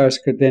avatars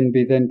could then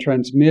be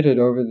transmitted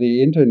over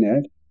the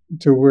Internet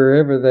to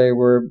wherever they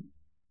were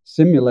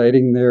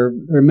simulating their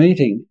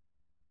meeting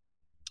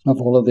of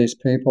all of these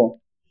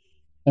people.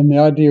 And the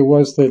idea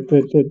was that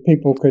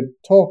people could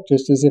talk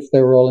just as if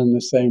they were all in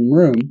the same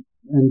room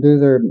and do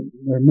their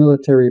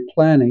military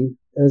planning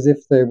as if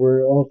they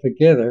were all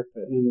together,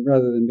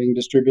 rather than being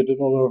distributed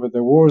all over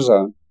the war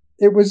zone.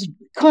 It was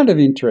kind of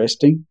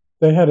interesting.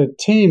 They had a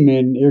team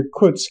in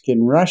Irkutsk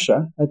in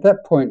Russia. At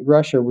that point,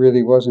 Russia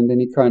really wasn't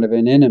any kind of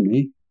an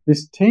enemy.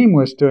 This team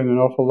was doing an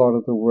awful lot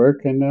of the work,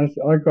 and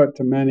I got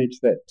to manage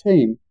that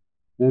team.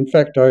 And in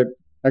fact, I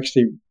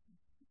actually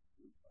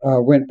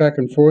went back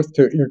and forth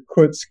to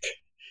Irkutsk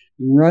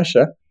in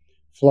Russia,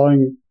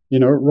 flying,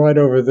 right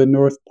over the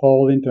North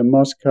Pole into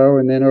Moscow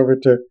and then over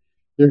to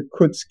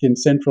Irkutsk in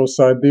central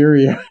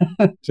Siberia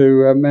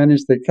to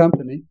manage the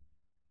company.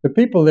 The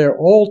people there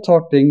all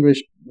talked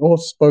English all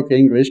spoke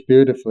English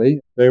beautifully.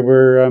 They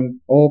were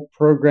all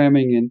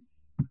programming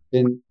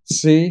in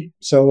C,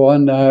 so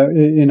on.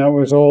 It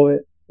was all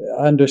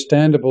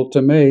understandable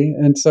to me.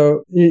 And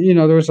so,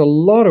 there was a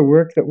lot of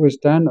work that was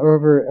done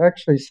over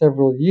actually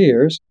several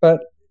years.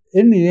 But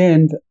in the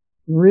end,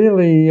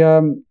 really,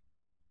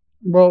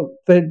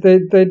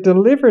 they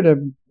delivered a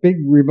big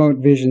remote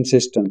vision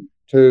system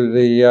to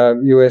the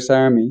U.S.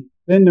 Army.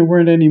 Then there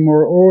weren't any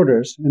more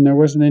orders, and there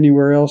wasn't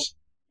anywhere else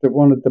that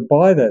wanted to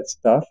buy that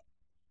stuff.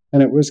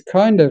 And it was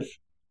kind of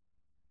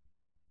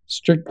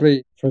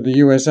strictly for the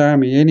U.S.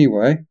 Army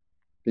anyway,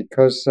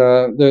 because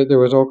there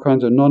was all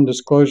kinds of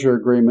non-disclosure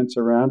agreements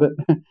around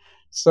it.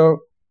 So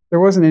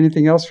there wasn't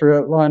anything else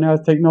for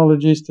Lionhearth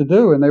Technologies to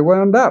do, and they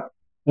wound up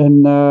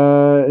in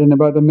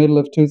about the middle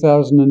of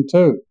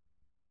 2002.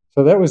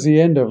 So that was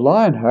the end of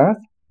Lionhearth.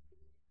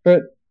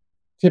 But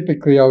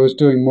typically I was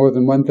doing more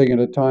than one thing at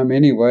a time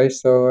anyway,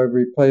 so I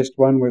replaced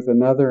one with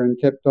another and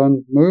kept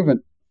on moving.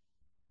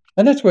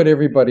 And that's what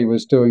everybody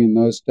was doing in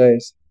those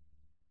days.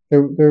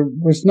 There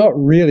was not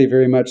really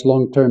very much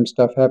long-term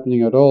stuff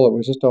happening at all. It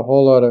was just a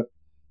whole lot of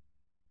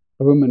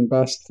boom and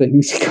bust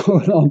things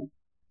going on.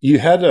 You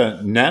had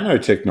a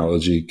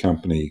nanotechnology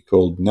company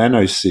called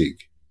NanoSig.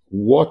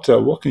 What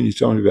can you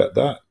tell me about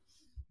that?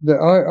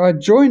 I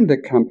joined the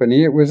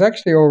company. It was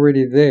actually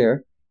already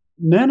there.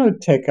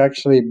 Nanotech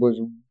actually was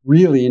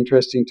really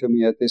interesting to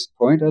me at this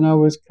point, and I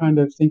was kind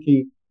of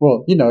thinking,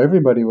 well,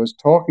 everybody was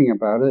talking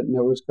about it, and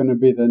it was going to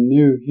be the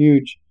new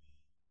huge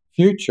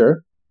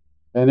future,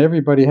 and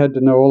everybody had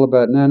to know all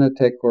about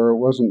nanotech, or it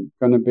wasn't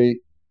going to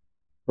be,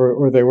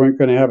 or they weren't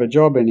going to have a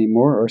job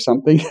anymore, or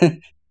something.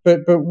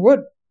 But what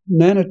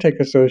Nanotech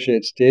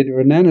Associates did,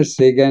 or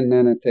NanoSig and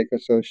Nanotech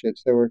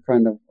Associates, they were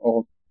kind of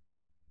all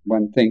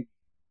one thing.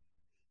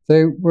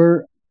 They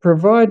were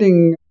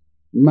providing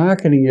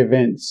marketing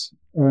events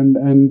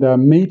and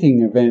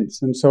meeting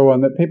events and so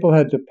on that people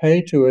had to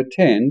pay to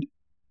attend,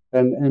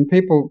 and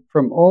people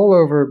from all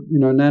over,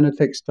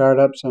 nanotech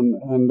startups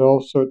and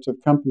all sorts of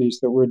companies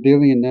that were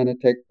dealing in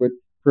nanotech would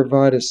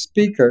provide a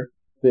speaker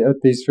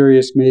at these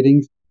various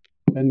meetings,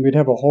 and we'd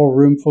have a whole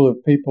room full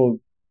of people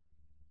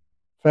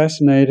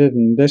fascinated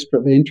and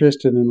desperately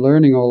interested in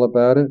learning all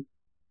about it,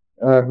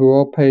 who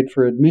all paid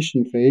for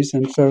admission fees,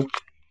 and so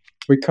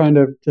we kind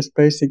of just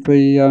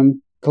basically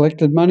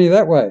collected money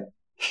that way.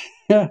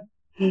 Yeah.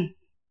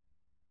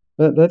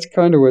 That's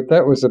kind of what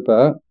that was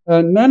about.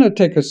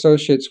 Nanotech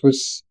Associates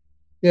was,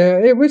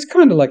 it was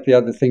kind of like the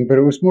other thing, but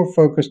it was more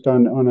focused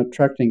on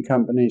attracting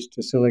companies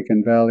to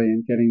Silicon Valley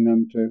and getting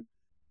them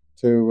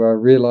to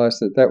realize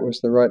that was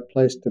the right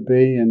place to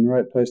be and the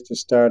right place to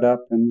start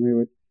up. And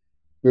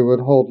we would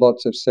hold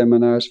lots of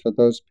seminars for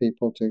those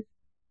people to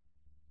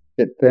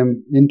get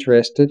them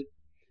interested.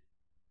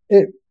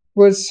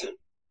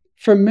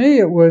 For me,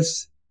 it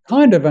was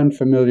kind of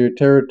unfamiliar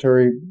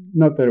territory.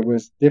 Not that it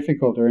was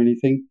difficult or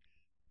anything,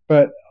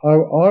 but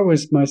I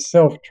was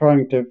myself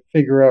trying to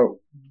figure out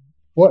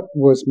what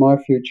was my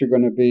future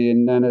going to be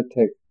in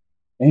nanotech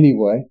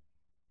anyway.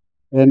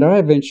 And I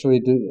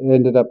eventually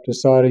ended up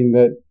deciding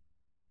that,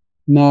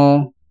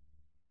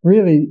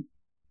 really,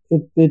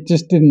 it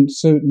just didn't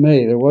suit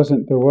me. There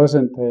wasn't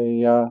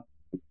a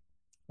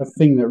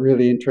thing that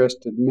really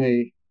interested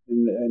me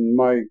and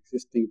my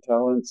existing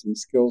talents and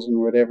skills and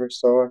whatever.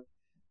 So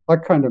I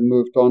kind of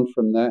moved on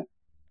from that.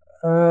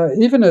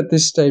 Even at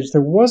this stage,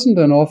 there wasn't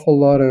an awful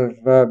lot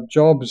of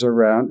jobs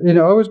around.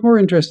 I was more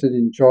interested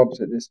in jobs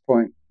at this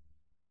point,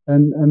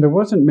 and there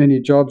wasn't many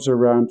jobs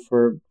around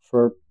for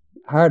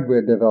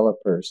hardware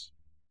developers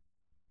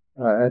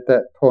at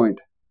that point.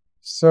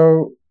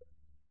 So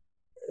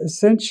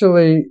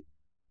essentially,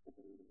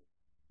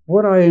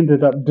 what I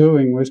ended up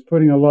doing was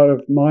putting a lot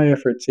of my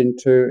efforts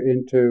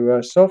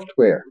into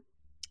software.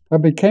 I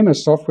became a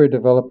software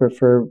developer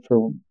for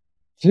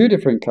few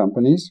different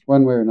companies,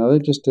 one way or another,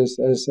 just as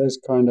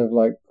kind of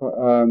like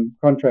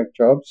contract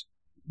jobs.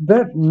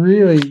 That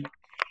really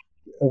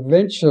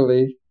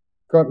eventually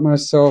got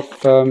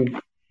myself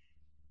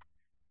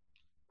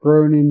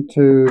grown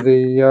into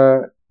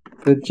the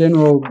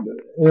general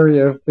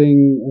area of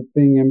being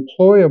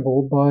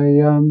employable by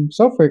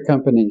software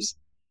companies.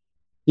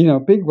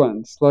 Big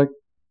ones. Like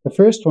the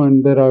first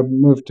one that I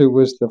moved to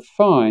was the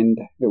Find,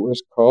 it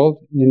was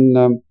called,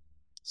 in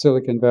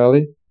Silicon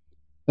Valley,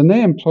 and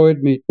they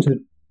employed me to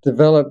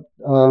develop.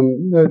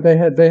 They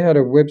had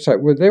a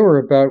website. What they were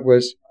about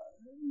was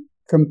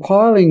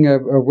compiling a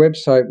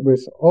website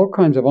with all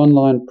kinds of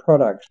online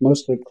products,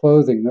 mostly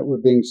clothing, that were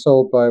being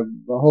sold by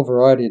a whole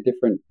variety of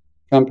different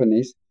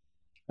companies.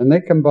 And they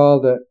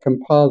compiled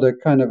a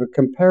kind of a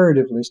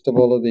comparative list of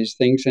all of these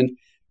things. And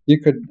you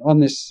could, on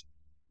this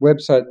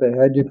website they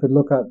had, you could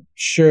look up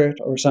shirt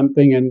or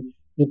something, and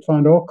you'd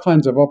find all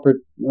kinds of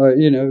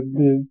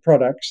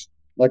products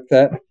like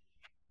that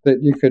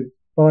you could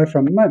buy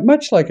from.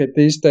 Much like it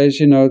these days,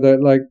 that,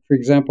 like, for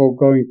example,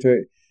 going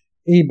to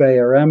eBay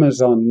or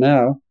Amazon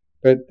now.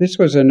 But this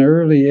was an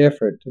early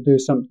effort to do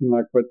something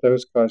like what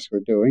those guys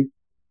were doing.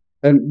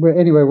 And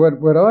anyway,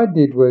 what I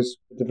did was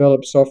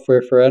develop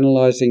software for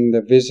analyzing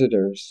the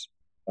visitors,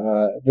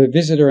 the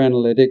visitor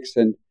analytics,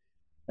 and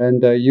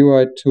and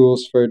UI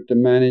tools for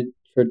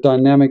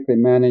dynamically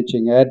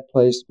managing ad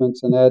placements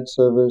and ad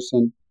servers,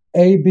 and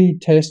A/B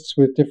tests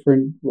with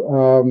different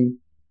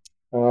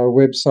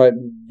website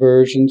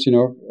versions,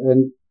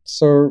 and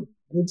so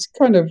it's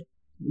kind of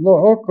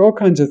all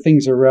kinds of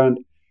things around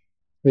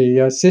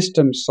the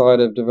system side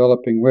of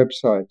developing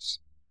websites.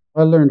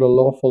 I learned an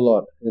awful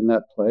lot in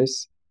that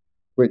place,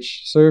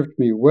 which served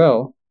me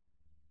well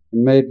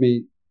and made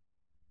me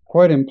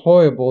quite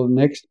employable.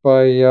 Next,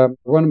 by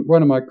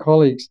one of my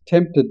colleagues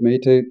tempted me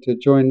to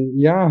join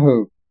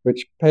Yahoo,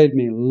 which paid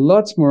me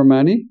lots more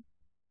money.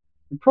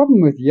 The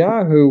problem with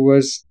Yahoo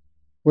was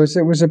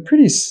it was a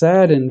pretty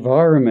sad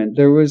environment.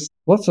 There was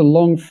lots of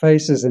long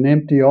faces and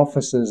empty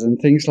offices and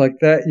things like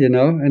that,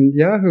 and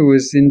Yahoo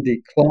was in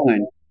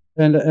decline.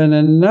 And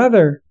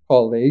another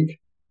colleague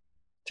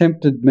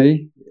tempted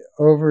me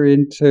over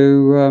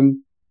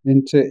into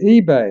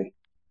eBay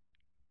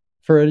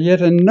for yet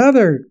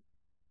another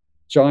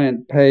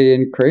giant pay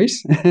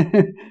increase.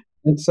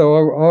 And so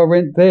I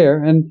went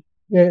there. And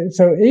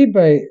so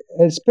eBay,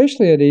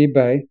 especially at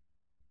eBay,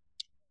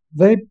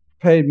 they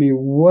paid me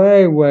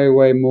way, way,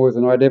 way more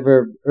than I'd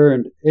ever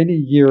earned any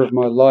year of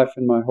my life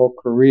in my whole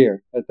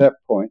career at that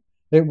point.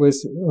 It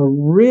was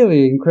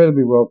really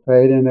incredibly well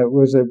paid, and it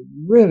was a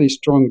really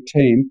strong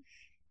team.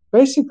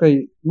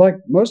 Basically, like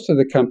most of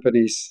the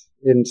companies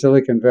in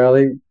Silicon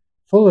Valley,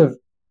 full of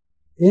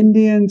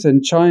Indians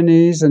and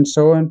Chinese and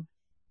so on,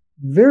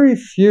 very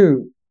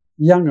few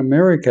young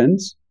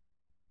Americans,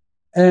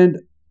 and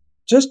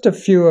just a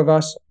few of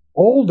us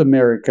old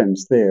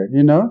Americans there,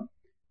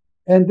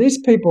 And these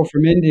people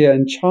from India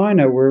and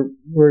China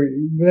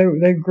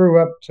they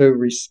grew up to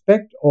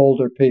respect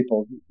older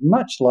people,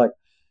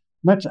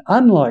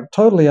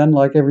 totally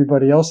unlike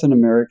everybody else in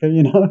America,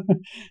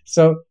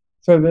 So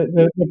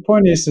the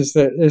point is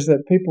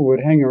that people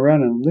would hang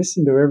around and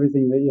listen to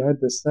everything that you had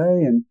to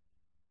say,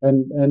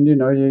 and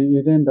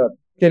you'd end up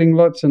getting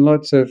lots and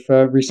lots of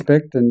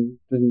respect and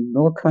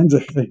all kinds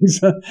of things.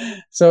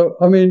 So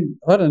I mean,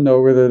 I don't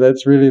know whether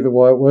that's really the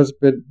way it was,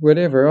 but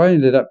whatever. I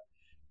ended up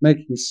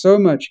making so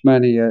much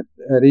money at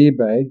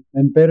eBay,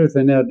 and better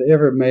than I'd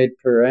ever made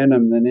per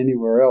annum than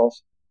anywhere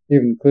else,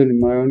 even including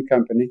my own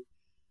company,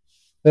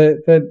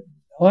 that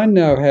I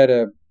now had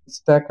a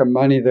stack of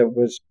money that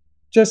was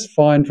just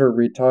fine for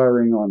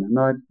retiring on. And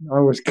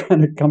I was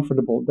kind of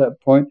comfortable at that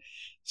point.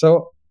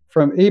 So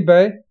from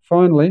eBay,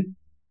 finally,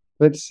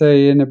 let's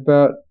say in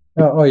about,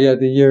 the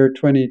year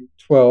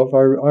 2012,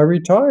 I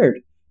retired.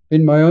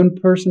 Been my own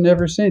person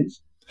ever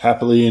since.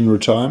 Happily in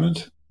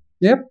retirement?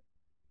 Yep.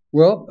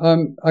 Well,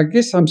 I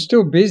guess I'm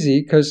still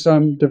busy because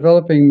I'm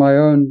developing my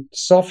own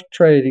stock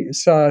trading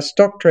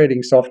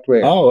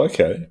software. Oh,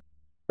 okay.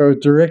 So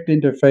direct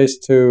interface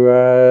to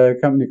a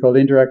company called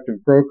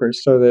Interactive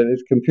Brokers, so that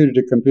it's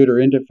computer-to-computer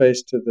interface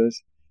to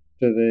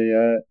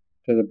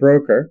the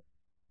broker.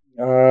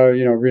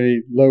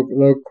 Really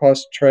low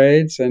cost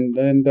trades and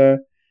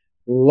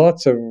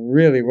lots of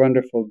really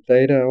wonderful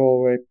data all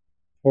the way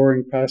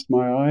pouring past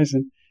my eyes,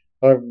 and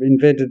I've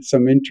invented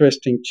some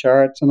interesting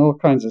charts and all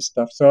kinds of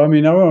stuff. So, I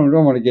mean, I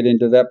don't want to get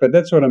into that, but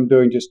that's what I'm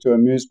doing just to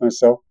amuse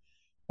myself.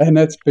 And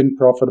that's been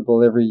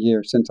profitable every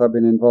year since I've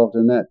been involved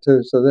in that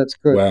too. So that's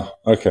good. Wow.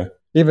 Okay.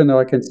 Even though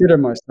I consider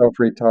myself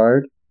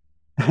retired.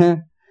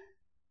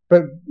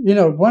 But,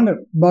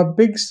 my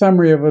big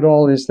summary of it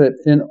all is that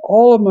in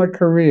all of my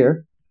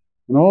career,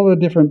 in all the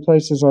different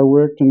places I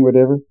worked and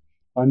whatever,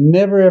 I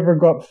never ever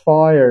got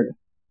fired.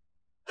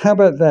 How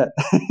about that?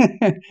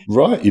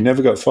 Right. You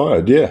never got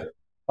fired. Yeah.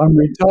 I'm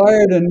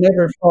retired and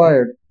never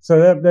fired. So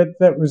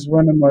that was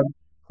one of my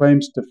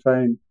claims to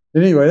fame.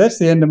 Anyway, that's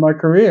the end of my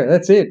career.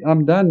 That's it.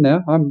 I'm done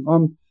now.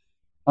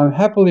 I'm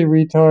happily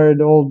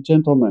retired old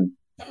gentleman.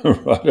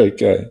 Right.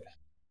 Okay.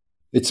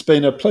 It's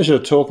been a pleasure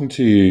talking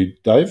to you,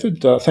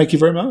 David. Thank you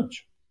very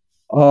much.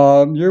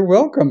 You're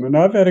welcome, and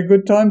I've had a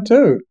good time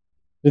too.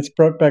 It's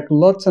brought back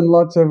lots and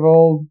lots of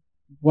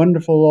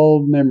wonderful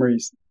old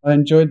memories. I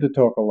enjoyed the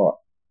talk a lot.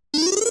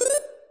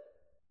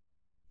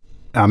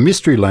 Our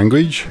mystery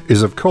language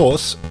is, of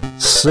course,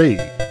 C,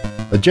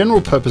 a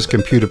general-purpose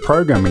computer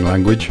programming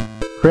language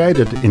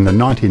created in the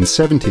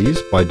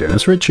 1970s by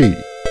Dennis Ritchie.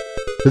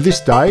 To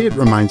this day, it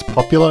remains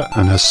popular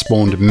and has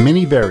spawned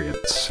many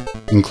variants,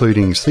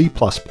 including C++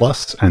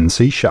 and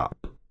C#.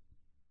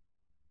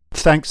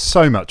 Thanks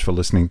so much for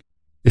listening.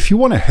 If you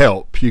want to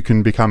help, you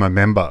can become a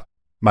member,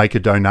 make a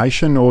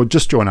donation, or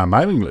just join our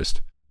mailing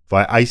list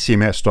via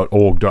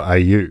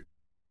acms.org.au.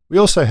 We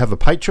also have a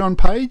Patreon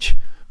page,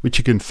 which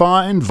you can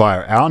find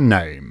via our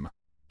name.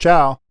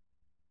 Ciao!